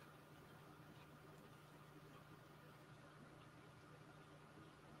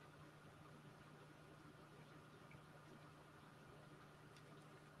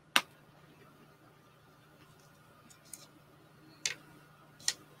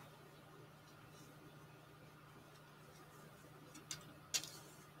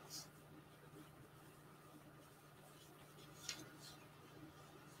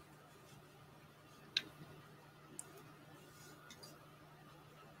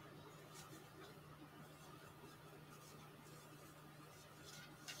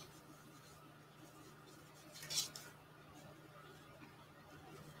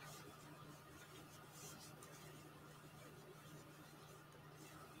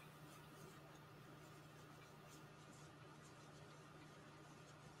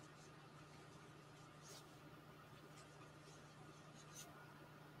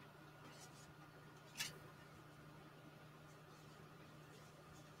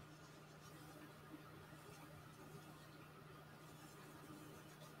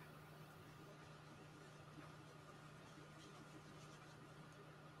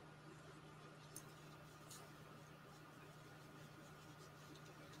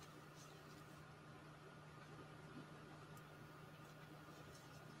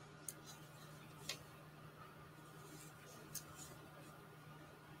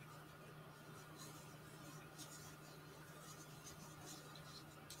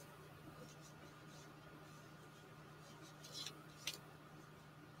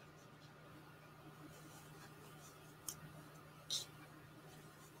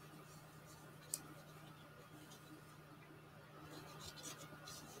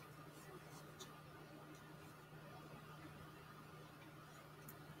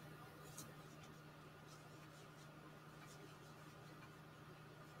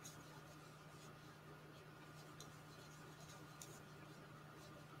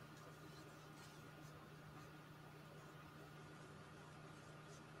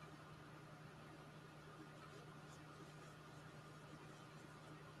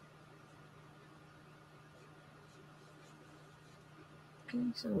 Okay,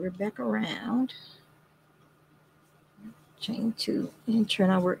 so we're back around. Chain 2 and turn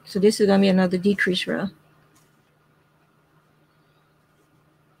our work. So this is going to be another decrease row.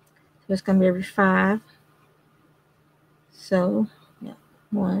 So it's going to be every 5. So yeah,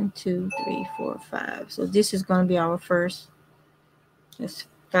 1, 2, 3, 4, 5. So this is going to be our first. That's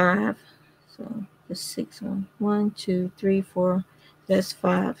 5. So the 6th one. 1, 2, 3, 4. That's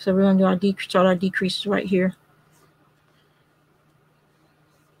 5. So we're going to do our decrease. Start our decreases right here.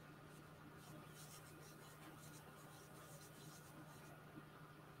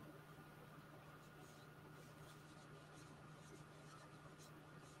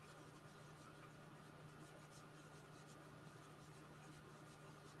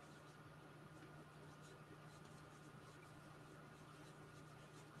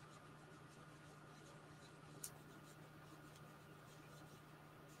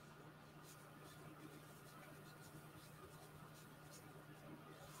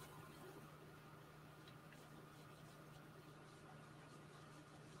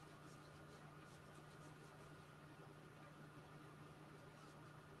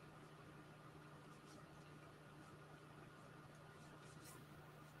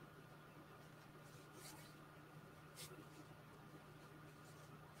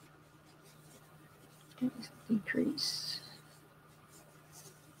 Decrease.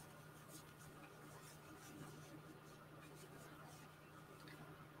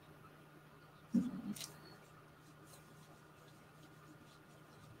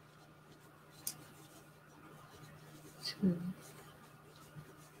 Two.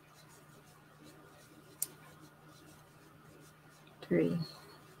 3.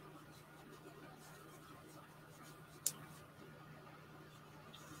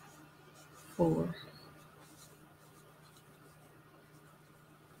 4.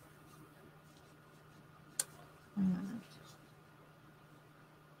 5.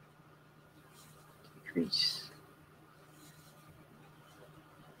 Decrease.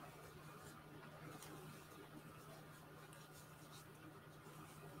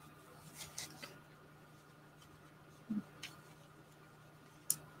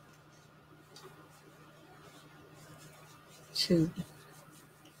 2.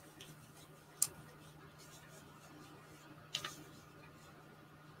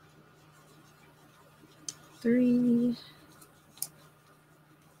 3.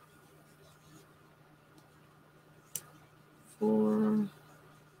 4.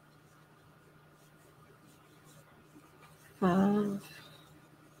 5.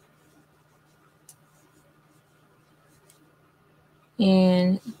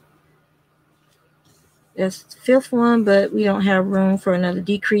 And that's the 5th one, but we don't have room for another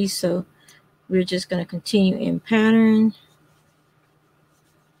decrease, so we're just going to continue in pattern.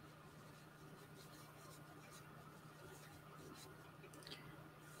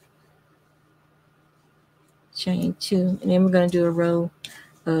 Chain 2, and then we're going to do a row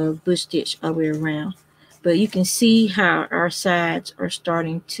of bush stitch all the way around. But you can see how our sides are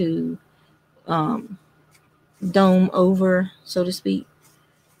starting to dome over, so to speak,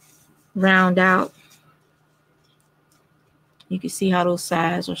 round out. You can see how those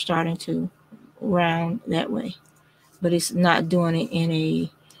sides are starting to round that way, but it's not doing it in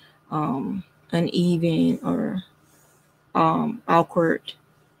a uneven or awkward,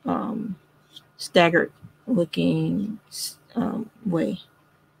 staggered looking way.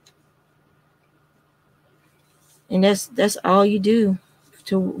 And that's all you do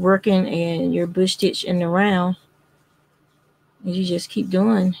to working and your bush stitch in the round. You just keep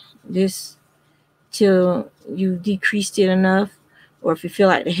doing this till you decreased it enough, or if you feel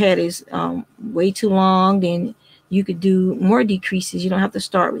like the head is way too long, then you could do more decreases. You don't have to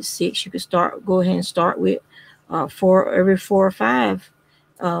start with 6. You could go ahead and start with 4 every 4 or 5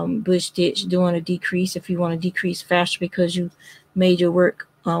 bush stitch, doing a decrease if you want to decrease faster because you made your work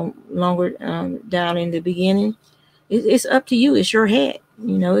longer down in the beginning. It's up to you. It's your hat.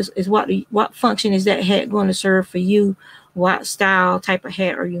 You know, it's what function is that hat going to serve for you? What style type of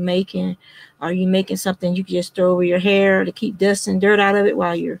hat are you making? Are you making something you can just throw over your hair to keep dust and dirt out of it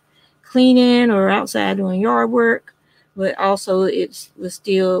while you're cleaning or outside doing yard work? But also it will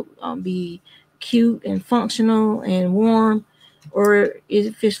still be cute and functional and warm. Or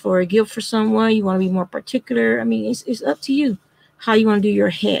if it's for a gift for someone, you want to be more particular. I mean, it's up to you how you want to do your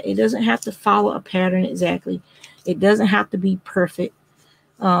hat. It doesn't have to follow a pattern exactly. It doesn't have to be perfect.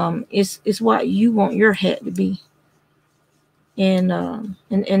 It's what you want your hat to be. And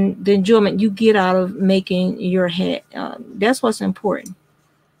the enjoyment you get out of making your hat. That's what's important.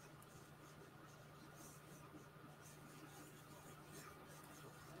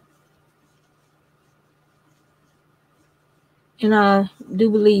 And I do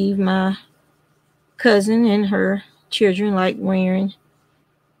believe my cousin and her children like wearing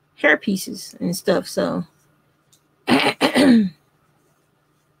hair pieces and stuff. So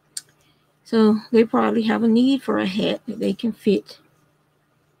so they probably have a need for a hat that they can fit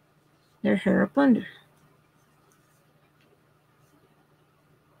their hair up under.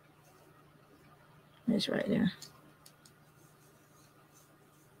 That's right there.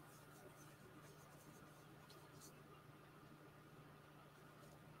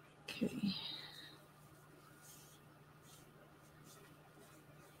 Okay.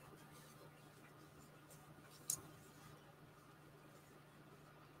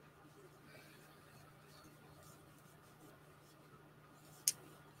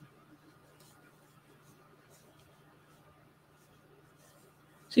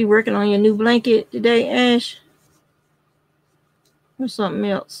 So you working on your new blanket today, Ash? Or something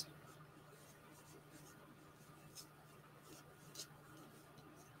else?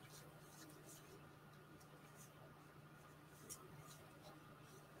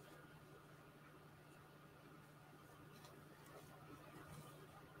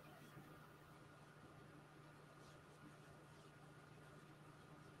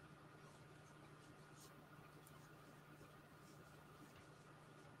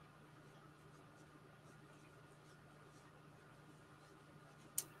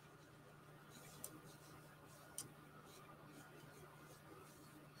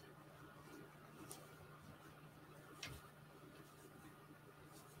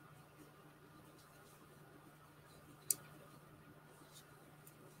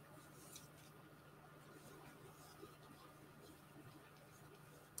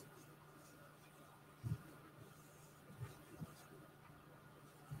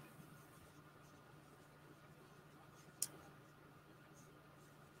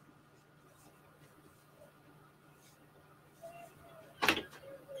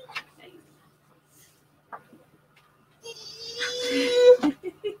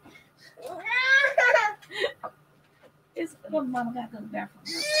 It's mama got to go to the bathroom.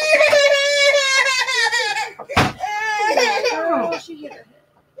 Oh, she hit her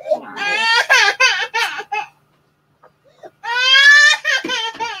head.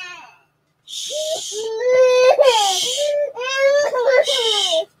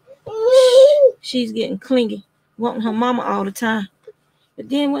 She's getting clingy, wanting her mama all the time. But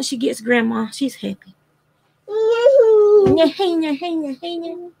then when she gets grandma, she's happy.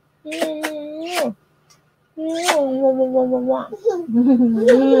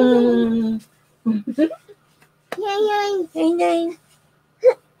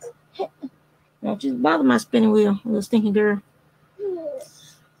 Don't just bother my spinning wheel, little stinking girl.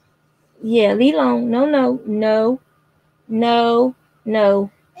 Yeah, leave alone. No, no, no, no,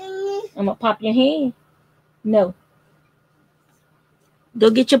 no. I'm gonna pop your hand. No. Go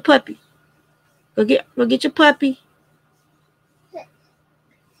get your puppy. Go get your puppy.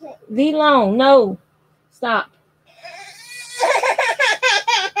 Leave alone. No. Stop.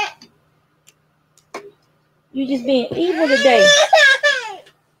 You just being evil today.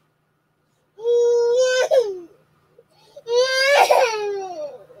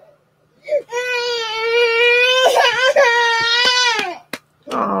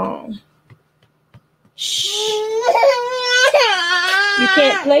 Oh. Shh. You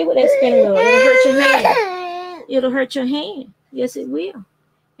can't play with that spinning wheel. It'll hurt your hand. It'll hurt your hand. Yes, it will.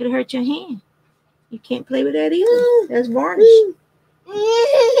 It'll hurt your hand. You can't play with that either. That's varnish.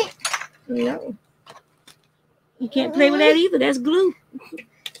 No. You can't play with that either. That's glue.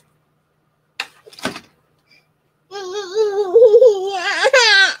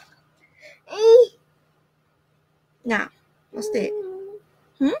 Now, what's that?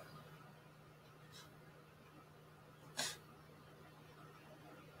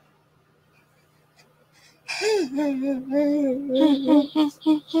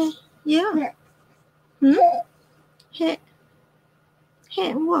 Yeah.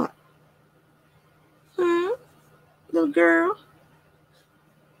 Hat what? Little girl.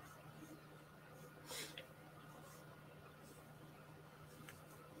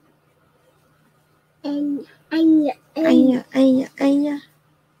 Anya.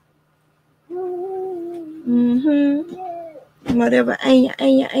 Whatever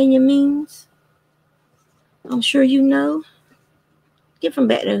anya means. I'm sure you know. Get from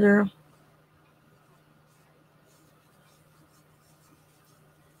back there, girl.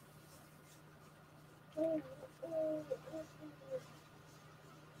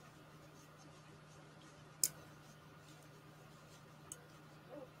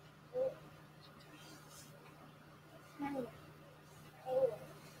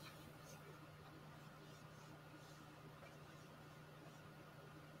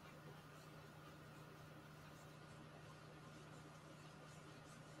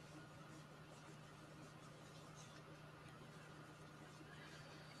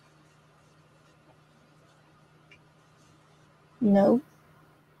 No.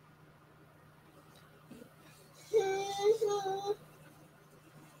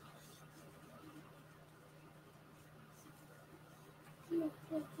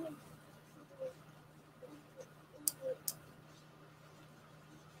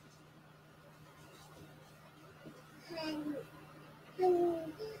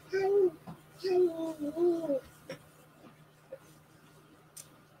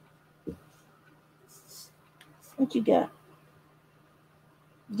 What you got?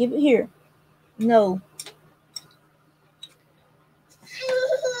 Give it here. No.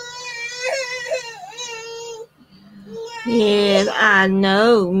 Yes, I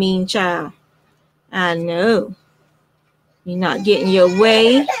know, mean child. I know. You're not getting your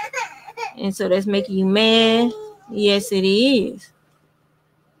way. And so that's making you mad. Yes, it is.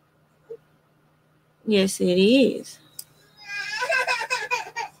 Yes, it is.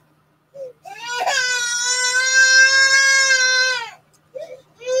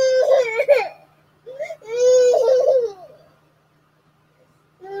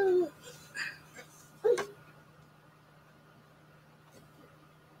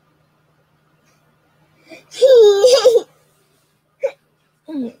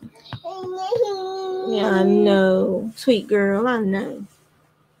 Yeah, I know. Sweet girl, I know.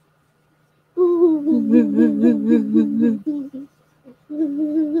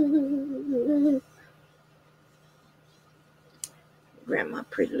 Grandma,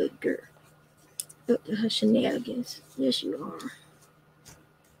 pretty little girl. Up to her shenanigans. Yes, you are.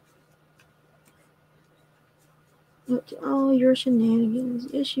 Up to all your shenanigans.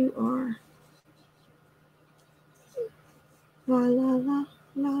 Yes, you are. La la la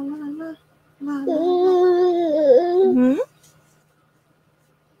la la la la la. Mm-hmm.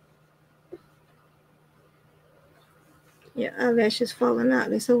 Your eyelashes falling out.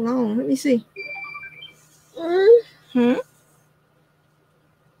 They're so long. Let me see. Hmm.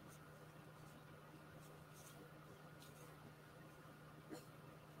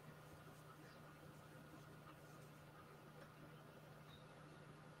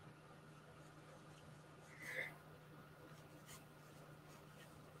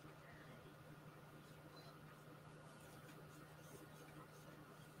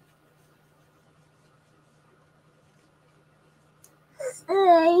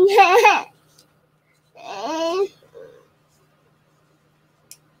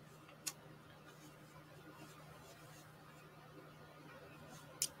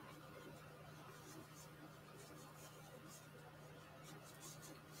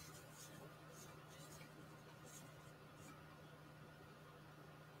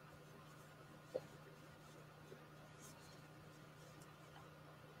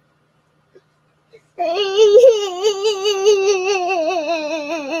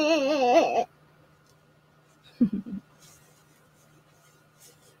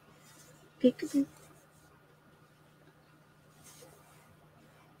 Peekaboo.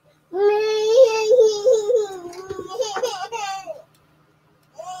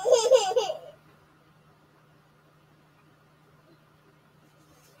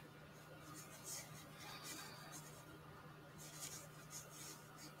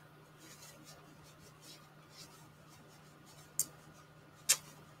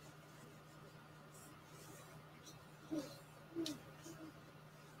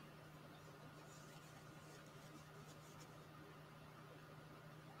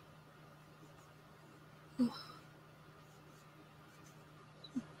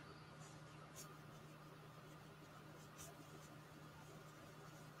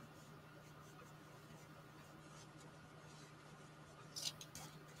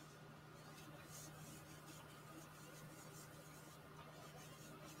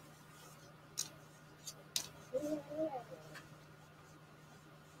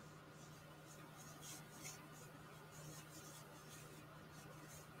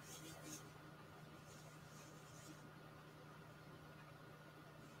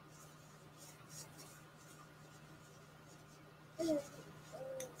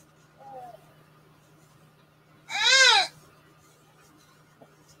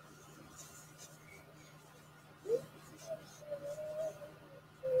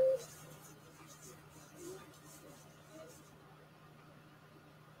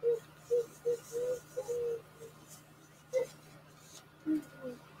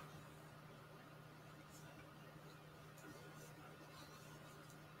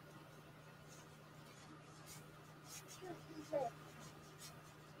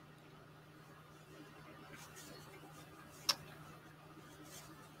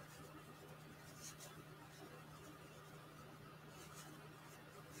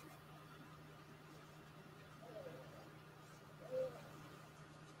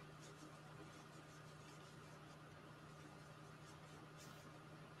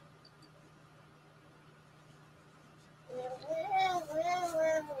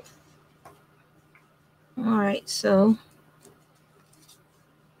 right, so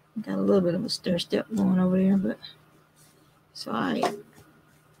got a little bit of a stir step going over there, but so I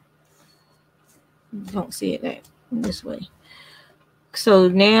don't see it that this way. So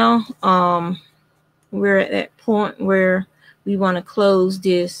now we're at that point where we want to close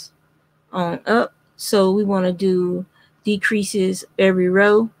this on up. So we want to do decreases every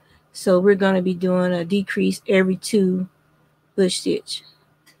row. So we're going to be doing a decrease every 2 bush stitch.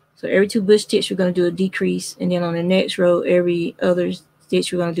 So every 2 bush stitch, we're going to do a decrease. And then on the next row, every other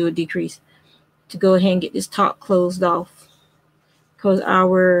stitch, we're going to do a decrease to go ahead and get this top closed off. Because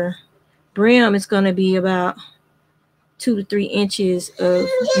our brim is going to be about 2 to 3 inches of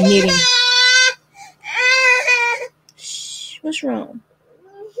knitting. Shh, what's wrong?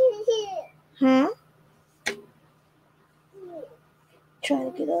 Huh?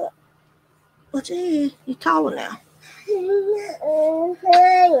 Trying to get up. What's it? You're taller now.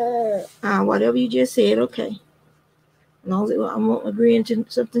 Whatever you just said, okay. As long as I'm agreeing to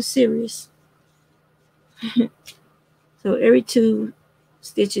something serious. So every 2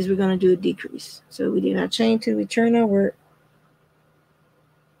 stitches, we're going to do a decrease. So we did our chain 2, we turn our work.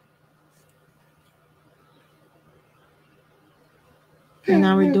 And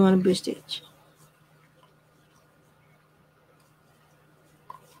now we're doing a bush stitch.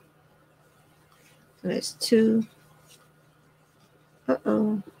 So that's 2.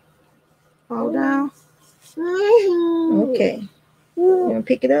 Uh-oh. Fall down. Okay. We're going to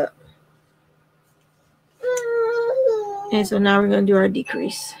pick it up. And so now we're going to do our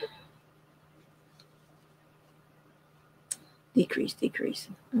decrease. Decrease, decrease.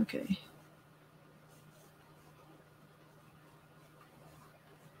 Okay.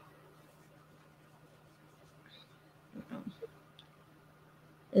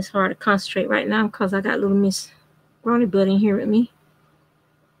 It's hard to concentrate right now because I got little Miss Brownie Butt in here with me.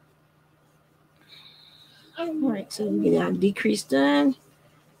 All right, so we get our decrease done.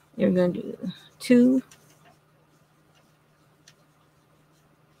 We're going to do 2.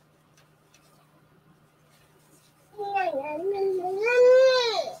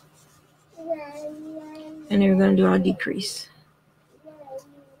 And then we're going to do our decrease.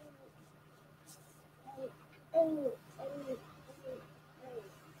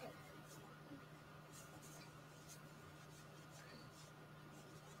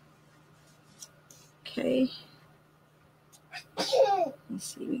 Okay.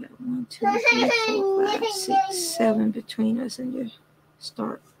 Let's see, we got 1, 2, 3, 4, 5, 6, 7 between us and the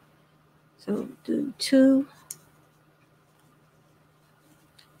start. So do 2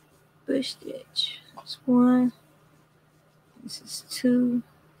 bush stitch. That's 1. This is 2.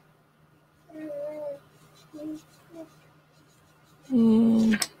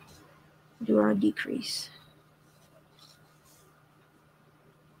 And do our decrease.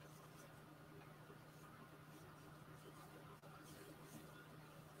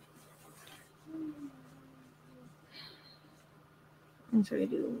 And so we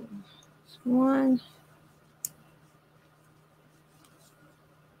do 1,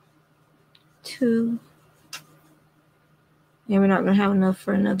 2, and we're not going to have enough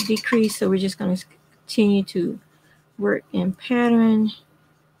for another decrease, so we're just going to continue to work in pattern.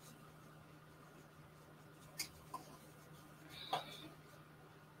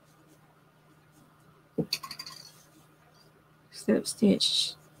 Step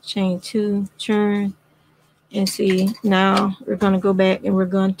stitch, chain 2, turn, and see, now we're going to go back and we're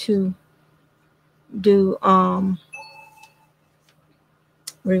going to do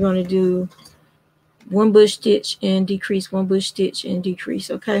we're going to do 1 bush stitch and decrease, 1 bush stitch and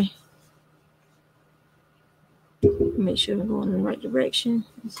decrease. Okay, make sure we're going in the right direction.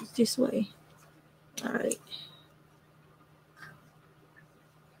 This is this way. All right.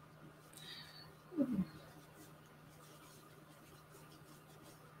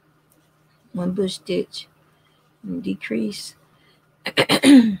 One bush stitch and decrease.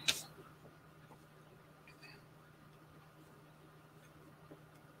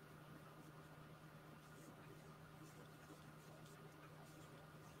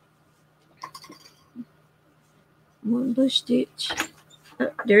 One bush stitch.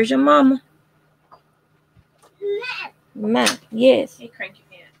 Oh, there's your mama. Mama, yes. Hey, cranky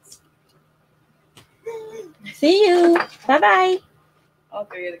pants. See you. Bye-bye. All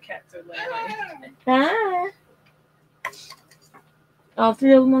 3 of the cats are laying. Bye. All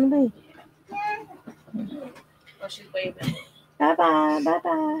 3 of them on the bed. Oh, she's waving. Bye-bye.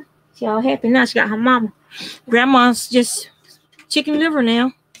 Bye-bye. She all happy now. She got her mama. Grandma's just chicken liver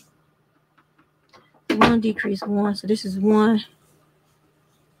now. 1 decrease, 1. So this is 1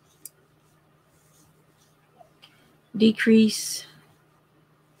 decrease.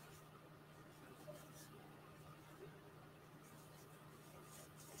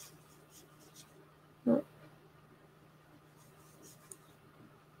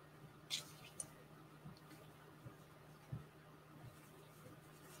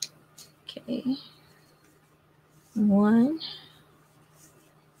 Okay. 1.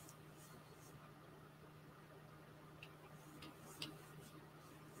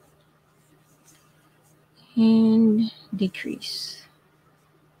 And decrease.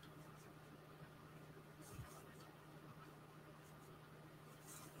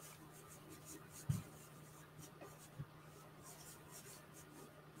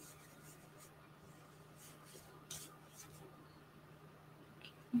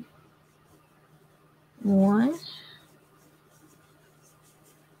 One.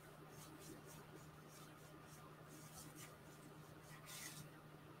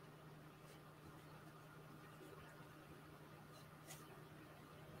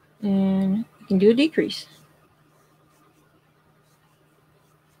 And you can do a decrease.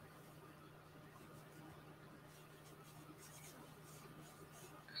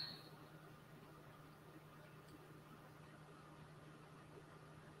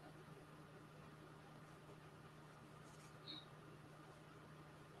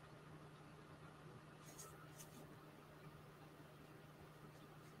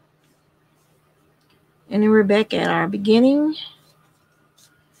 And then we're back at our beginning.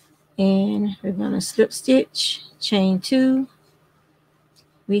 And we're going to slip stitch, chain 2.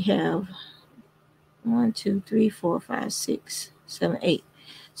 We have 1, 2, 3, 4, 5, 6, 7, 8.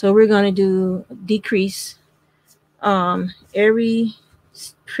 So we're going to do decrease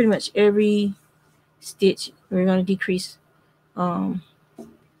pretty much every stitch. We're going to decrease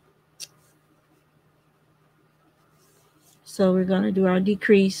so we're going to do our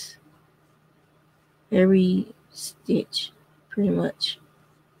decrease every stitch pretty much.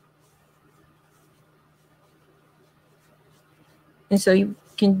 And so you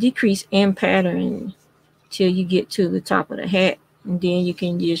can decrease and pattern till you get to the top of the hat, and then you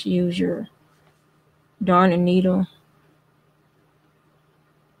can just use your darning needle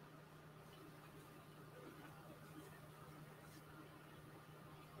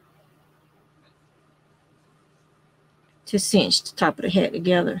to cinch the top of the hat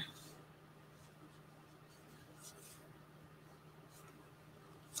together.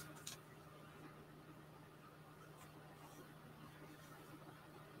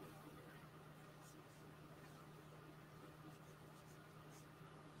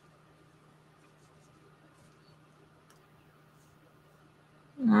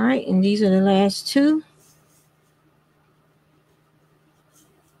 All right, and these are the last 2.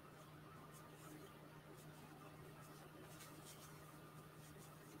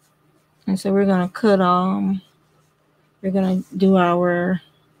 And so we're going to cut we're going to do our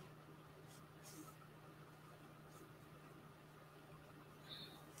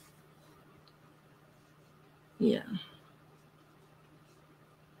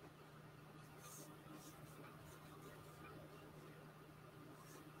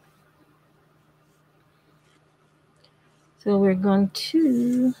so we're going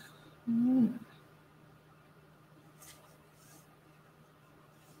to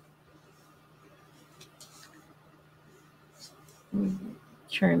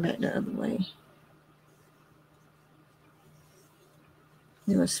turn back the other way.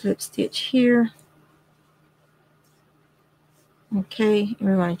 Do a slip stitch here. Okay, and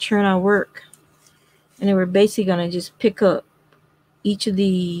we're going to turn our work. And then we're basically going to just pick up each of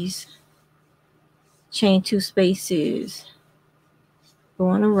these chain 2 spaces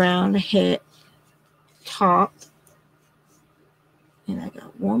going around the hat top. And I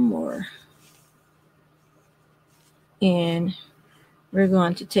got one more. And we're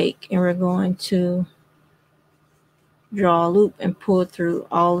going to take and we're going to draw a loop and pull through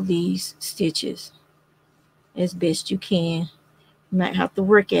all of these stitches as best you can. You might have to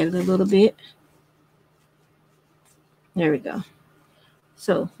work at it a little bit. There we go.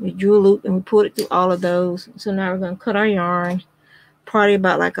 So we drew a loop and we pulled it through all of those. So now we're going to cut our yarn, probably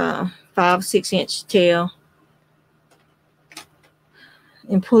about like a 5-6 inch tail,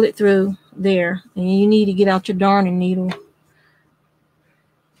 and pull it through there. And you need to get out your darning needle.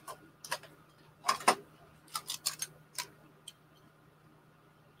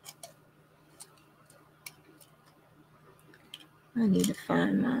 I need to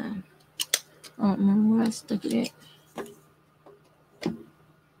find mine. I don't remember where I stuck it at.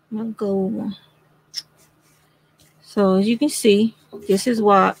 My gold one. So as you can see, this is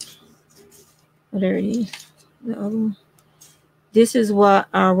what, oh, there it is. The other one. This is what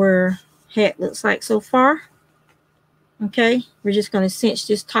our hat looks like so far. Okay, we're just going to cinch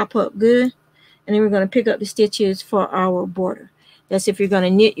this top up good, and then we're going to pick up the stitches for our border. That's if you're going to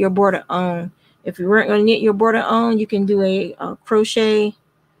knit your border on. If you weren't going to knit your border on, you can do a crochet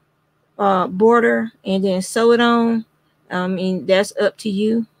border and then sew it on. I mean, that's up to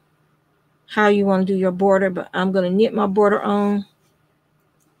you. how you want to do your border, but I'm going to knit my border on.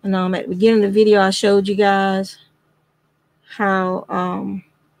 And at the beginning of the video, I showed you guys how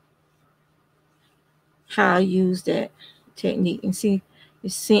I use that technique. And see,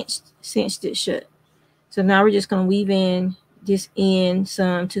 it's cinched it shut. So now we're just going to weave in this end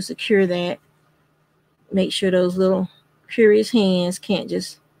some to secure that. Make sure those little curious hands can't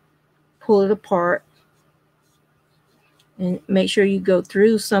just pull it apart. And make sure you go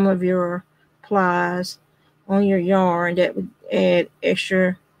through some of your plies on your yarn. That would add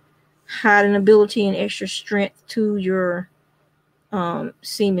extra hiding ability and extra strength to your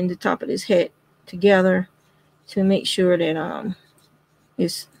seaming the top of this head together to make sure that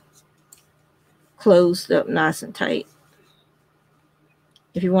it's closed up nice and tight.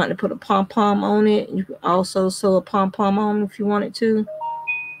 If you want to put a pom-pom on it, you can also sew a pom-pom on if you wanted to.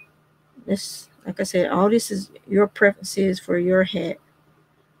 This, like I said, all this is your preferences for your hat.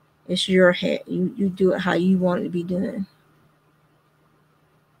 It's your hat. You do it how you want it to be done.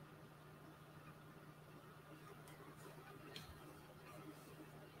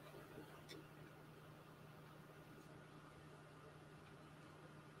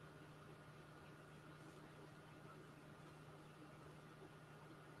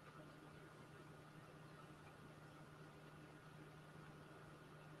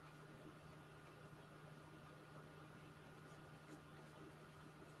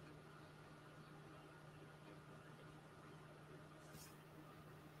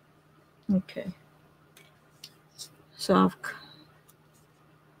 Okay. So I've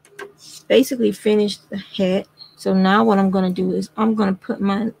basically finished the hat. So now what I'm going to do is I'm going to put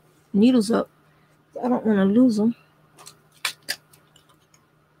my needles up. I don't want to lose them.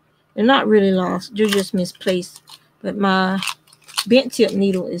 They're not really lost. They're just misplaced. But my bent tip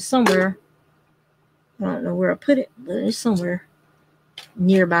needle is somewhere. I don't know where I put it, but it's somewhere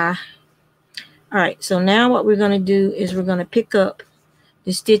nearby. All right. So now what we're going to do is we're going to pick up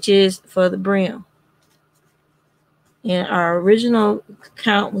the stitches for the brim. And our original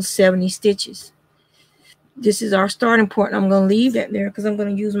count was 70 stitches. This is our starting point. I'm going to leave that there because I'm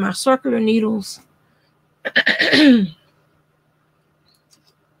going to use my circular needles. Make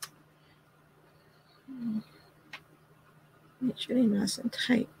sure they're nice and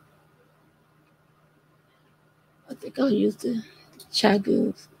tight. I think I'll use the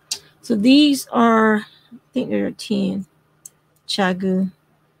chagus. So these are, I think they're 10 chagu.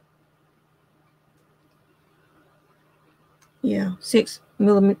 Yeah, 6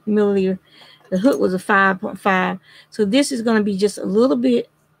 milliliter. The hook was a 5.5. So this is going to be just a little bit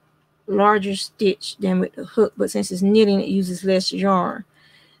larger stitch than with the hook, but since it's knitting, it uses less yarn.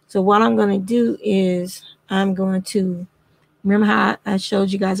 So what I'm going to do is I'm going to, remember how I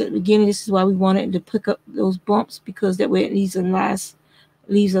showed you guys at the beginning, this is why we wanted to pick up those bumps, because that way it leaves a nice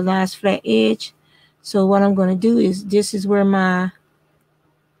flat edge. So what I'm going to do is, this is where my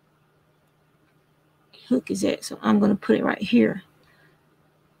hook is at. So I'm going to put it right here.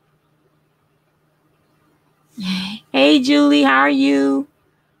 Hey, Julie, how are you?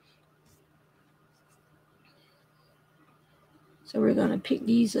 So we're going to pick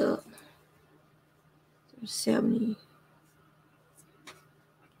these up. 70.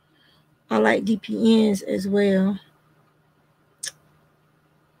 I like DPNs as well.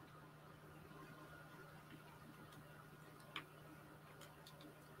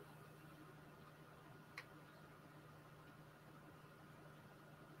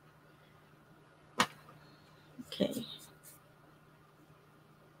 Okay.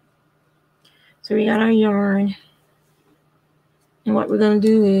 So we got our yarn. And what we're going to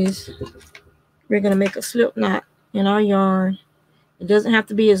do is we're going to make a slip knot in our yarn. It doesn't have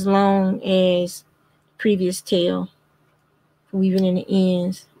to be as long as previous tail for weaving in the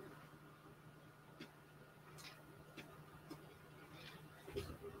ends.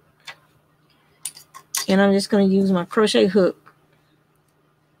 And I'm just going to use my crochet hook.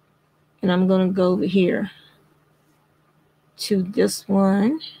 And I'm going to go over here to this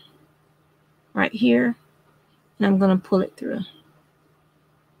one right here. And I'm going to pull it through.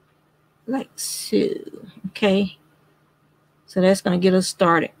 Like so. Okay. So that's going to get us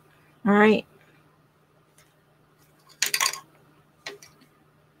started. All right.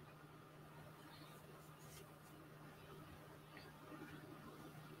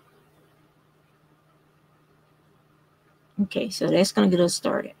 Okay, so that's going to get us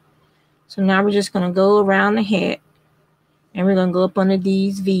started. So now we're just going to go around the hat. And we're going to go up under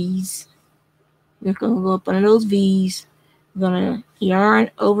these V's. We're going to go up under those V's. We're going to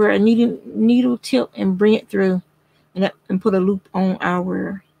yarn over a needle tip and bring it through. And put a loop on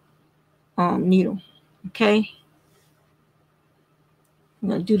our needle. Okay. I'm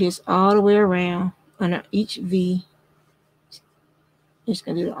going to do this all the way around under each V. Just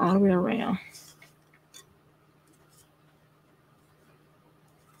going to do it all the way around.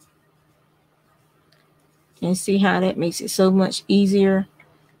 And see how that makes it so much easier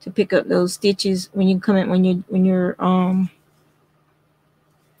to pick up those stitches when you come in, when you're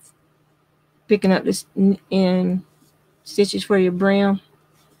picking up this in stitches for your brim.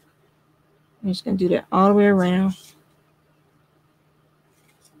 I'm just going to do that all the way around.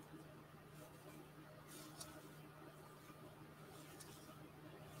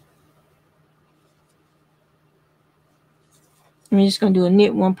 I'm just going to do a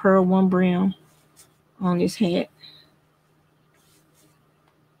knit, one purl, one brim on this hat.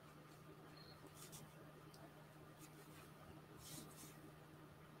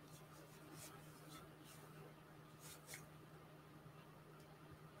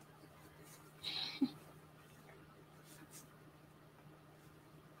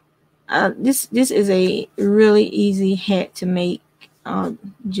 This is a really easy hat to make,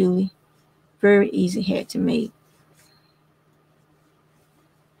 Julie. Very easy hat to make.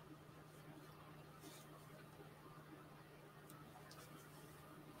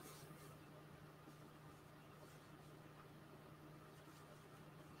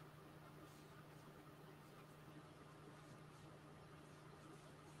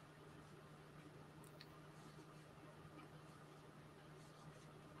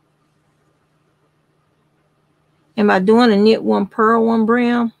 And by doing a knit, one purl, one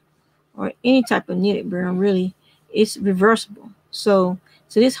brim, or any type of knitted brim, really, it's reversible. So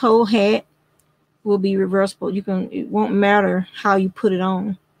this whole hat will be reversible. It won't matter how you put it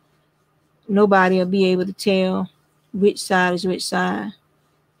on. Nobody will be able to tell which side is which side,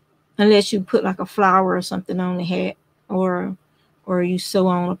 unless you put like a flower or something on the hat, or you sew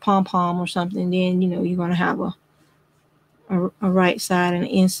on a pom-pom or something. Then you're going to have a right side and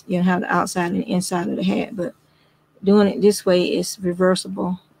you'll have the outside and the inside of the hat. But doing it this way is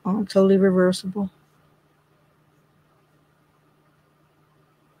reversible, totally reversible.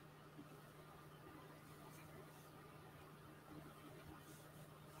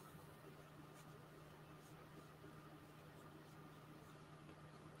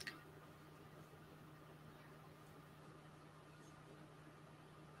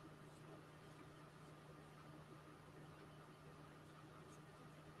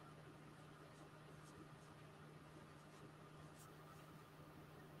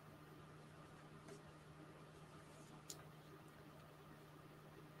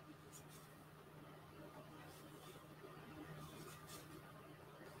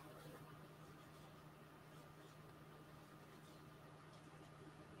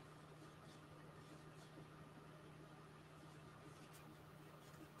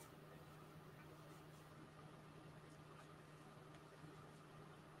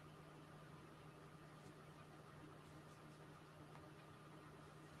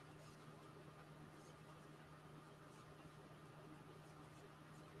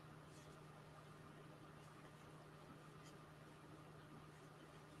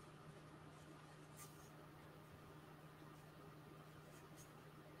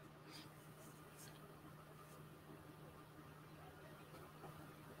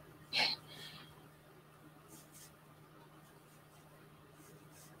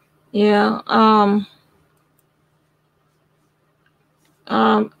 Yeah.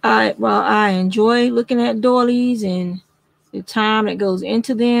 I enjoy looking at doilies and the time that goes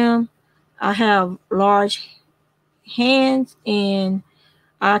into them. I have large hands and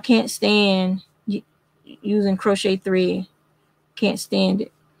I can't stand using crochet thread. Can't stand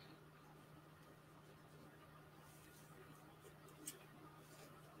it.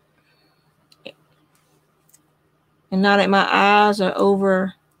 And now that my eyes are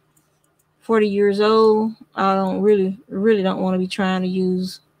over 40 years old, I don't really don't want to be trying to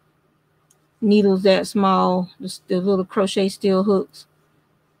use needles that small, the little crochet steel hooks,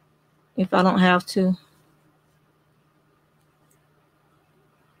 if I don't have to.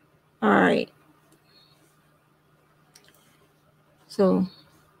 All right. So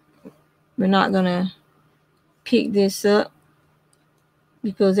we're not going to pick this up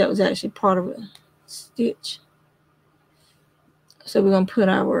because that was actually part of a stitch. So we're going to put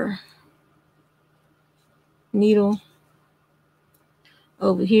our needle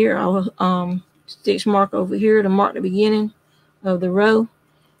over here, our stitch mark over here to mark the beginning of the row.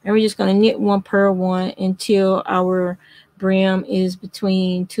 And we're just going to knit one purl one until our brim is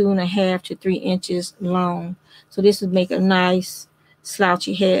between 2.5 to 3 inches long. So this would make a nice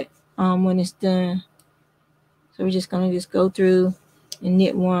slouchy hat when it's done. So we're just going to go through and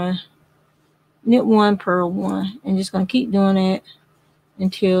knit one, purl one, and just going to keep doing that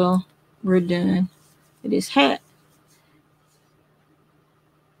until we're done with this hat.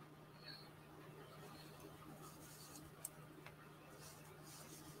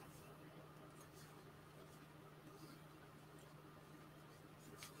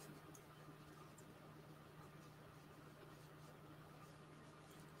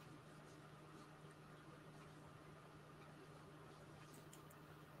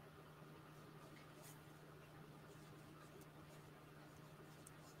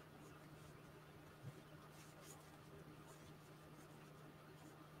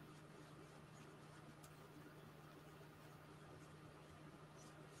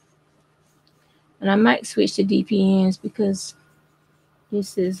 And I might switch to DPNs because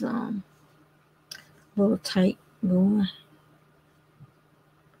this is a little tight going.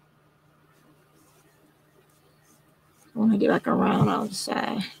 I want to get like around on the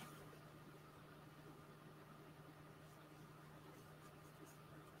side.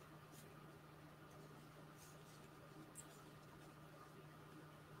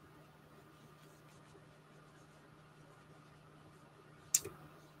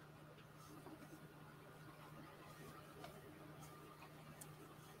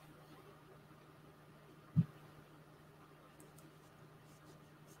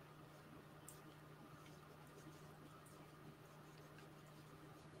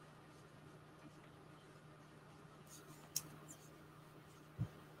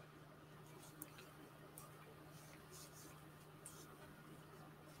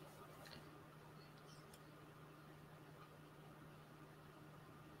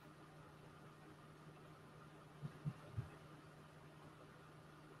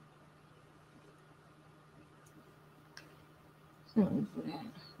 So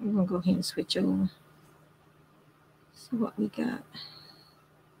we're gonna go ahead and switch over. See what we got.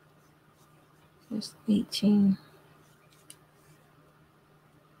 That's 18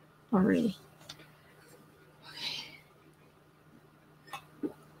 already.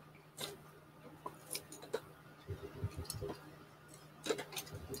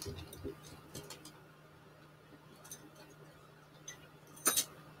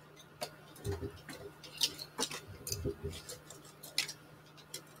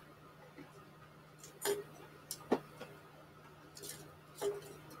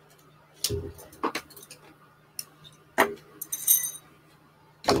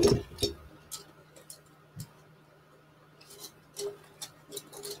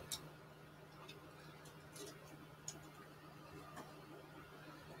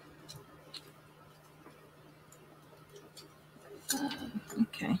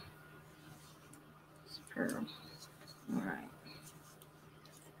 Okay. It's pearl. All right.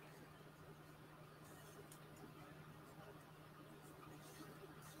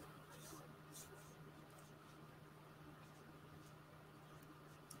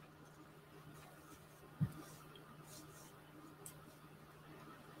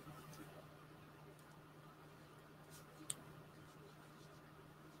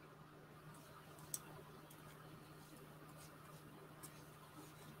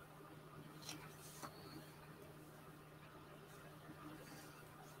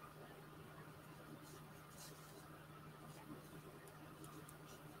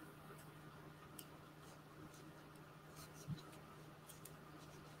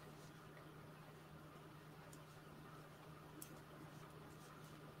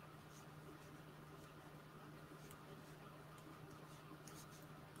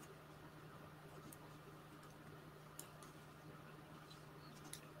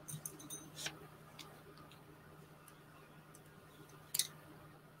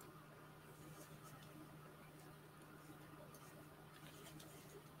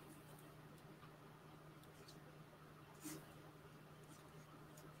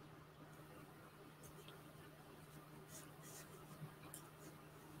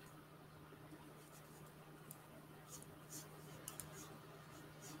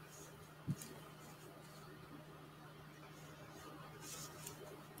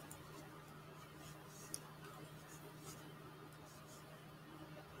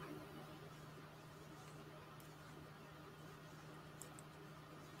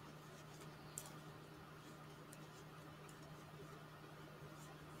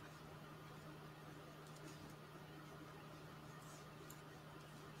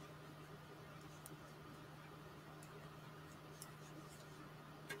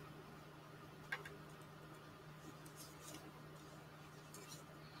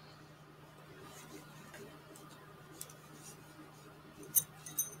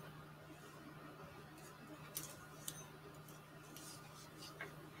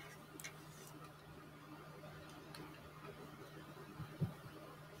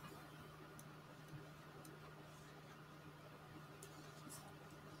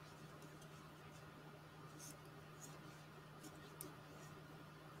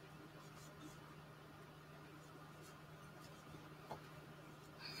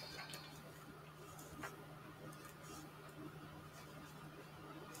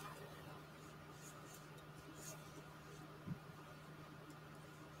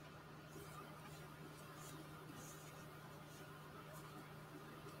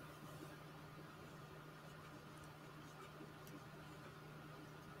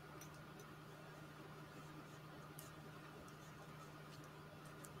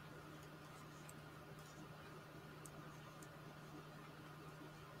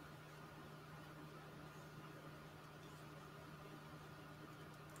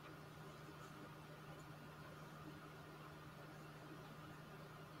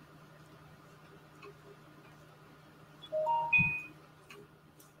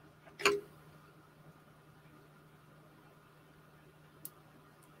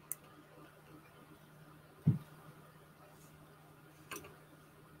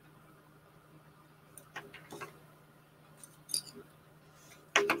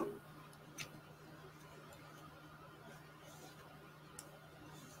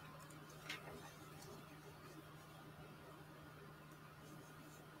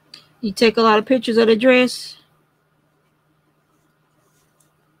 You take a lot of pictures of the dress.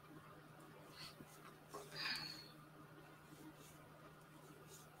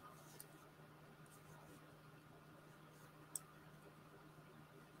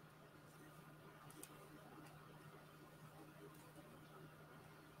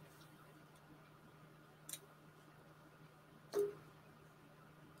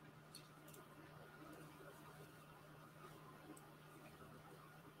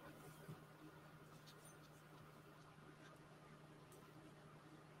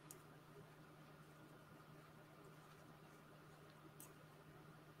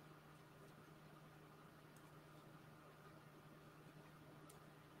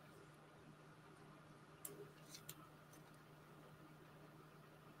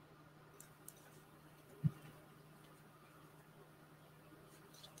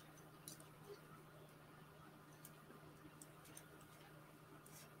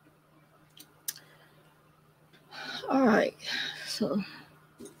 All right, so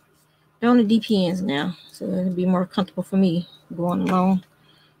they're on the deep ends now, so it'll be more comfortable for me going along.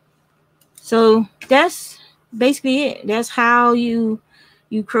 So that's basically it. That's how you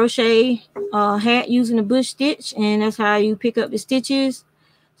crochet a hat using a bush stitch, and that's how you pick up the stitches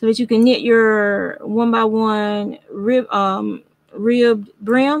so that you can knit your 1x1 ribbed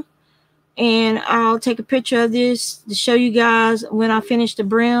brim. And I'll take a picture of this to show you guys when I finish the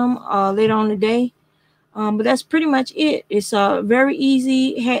brim later on today. But that's pretty much it. It's a very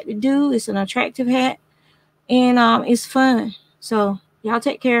easy hat to do. It's an attractive hat, and it's fun. So y'all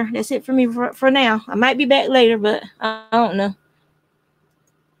take care. That's it for me for now. I might be back later, but I don't know.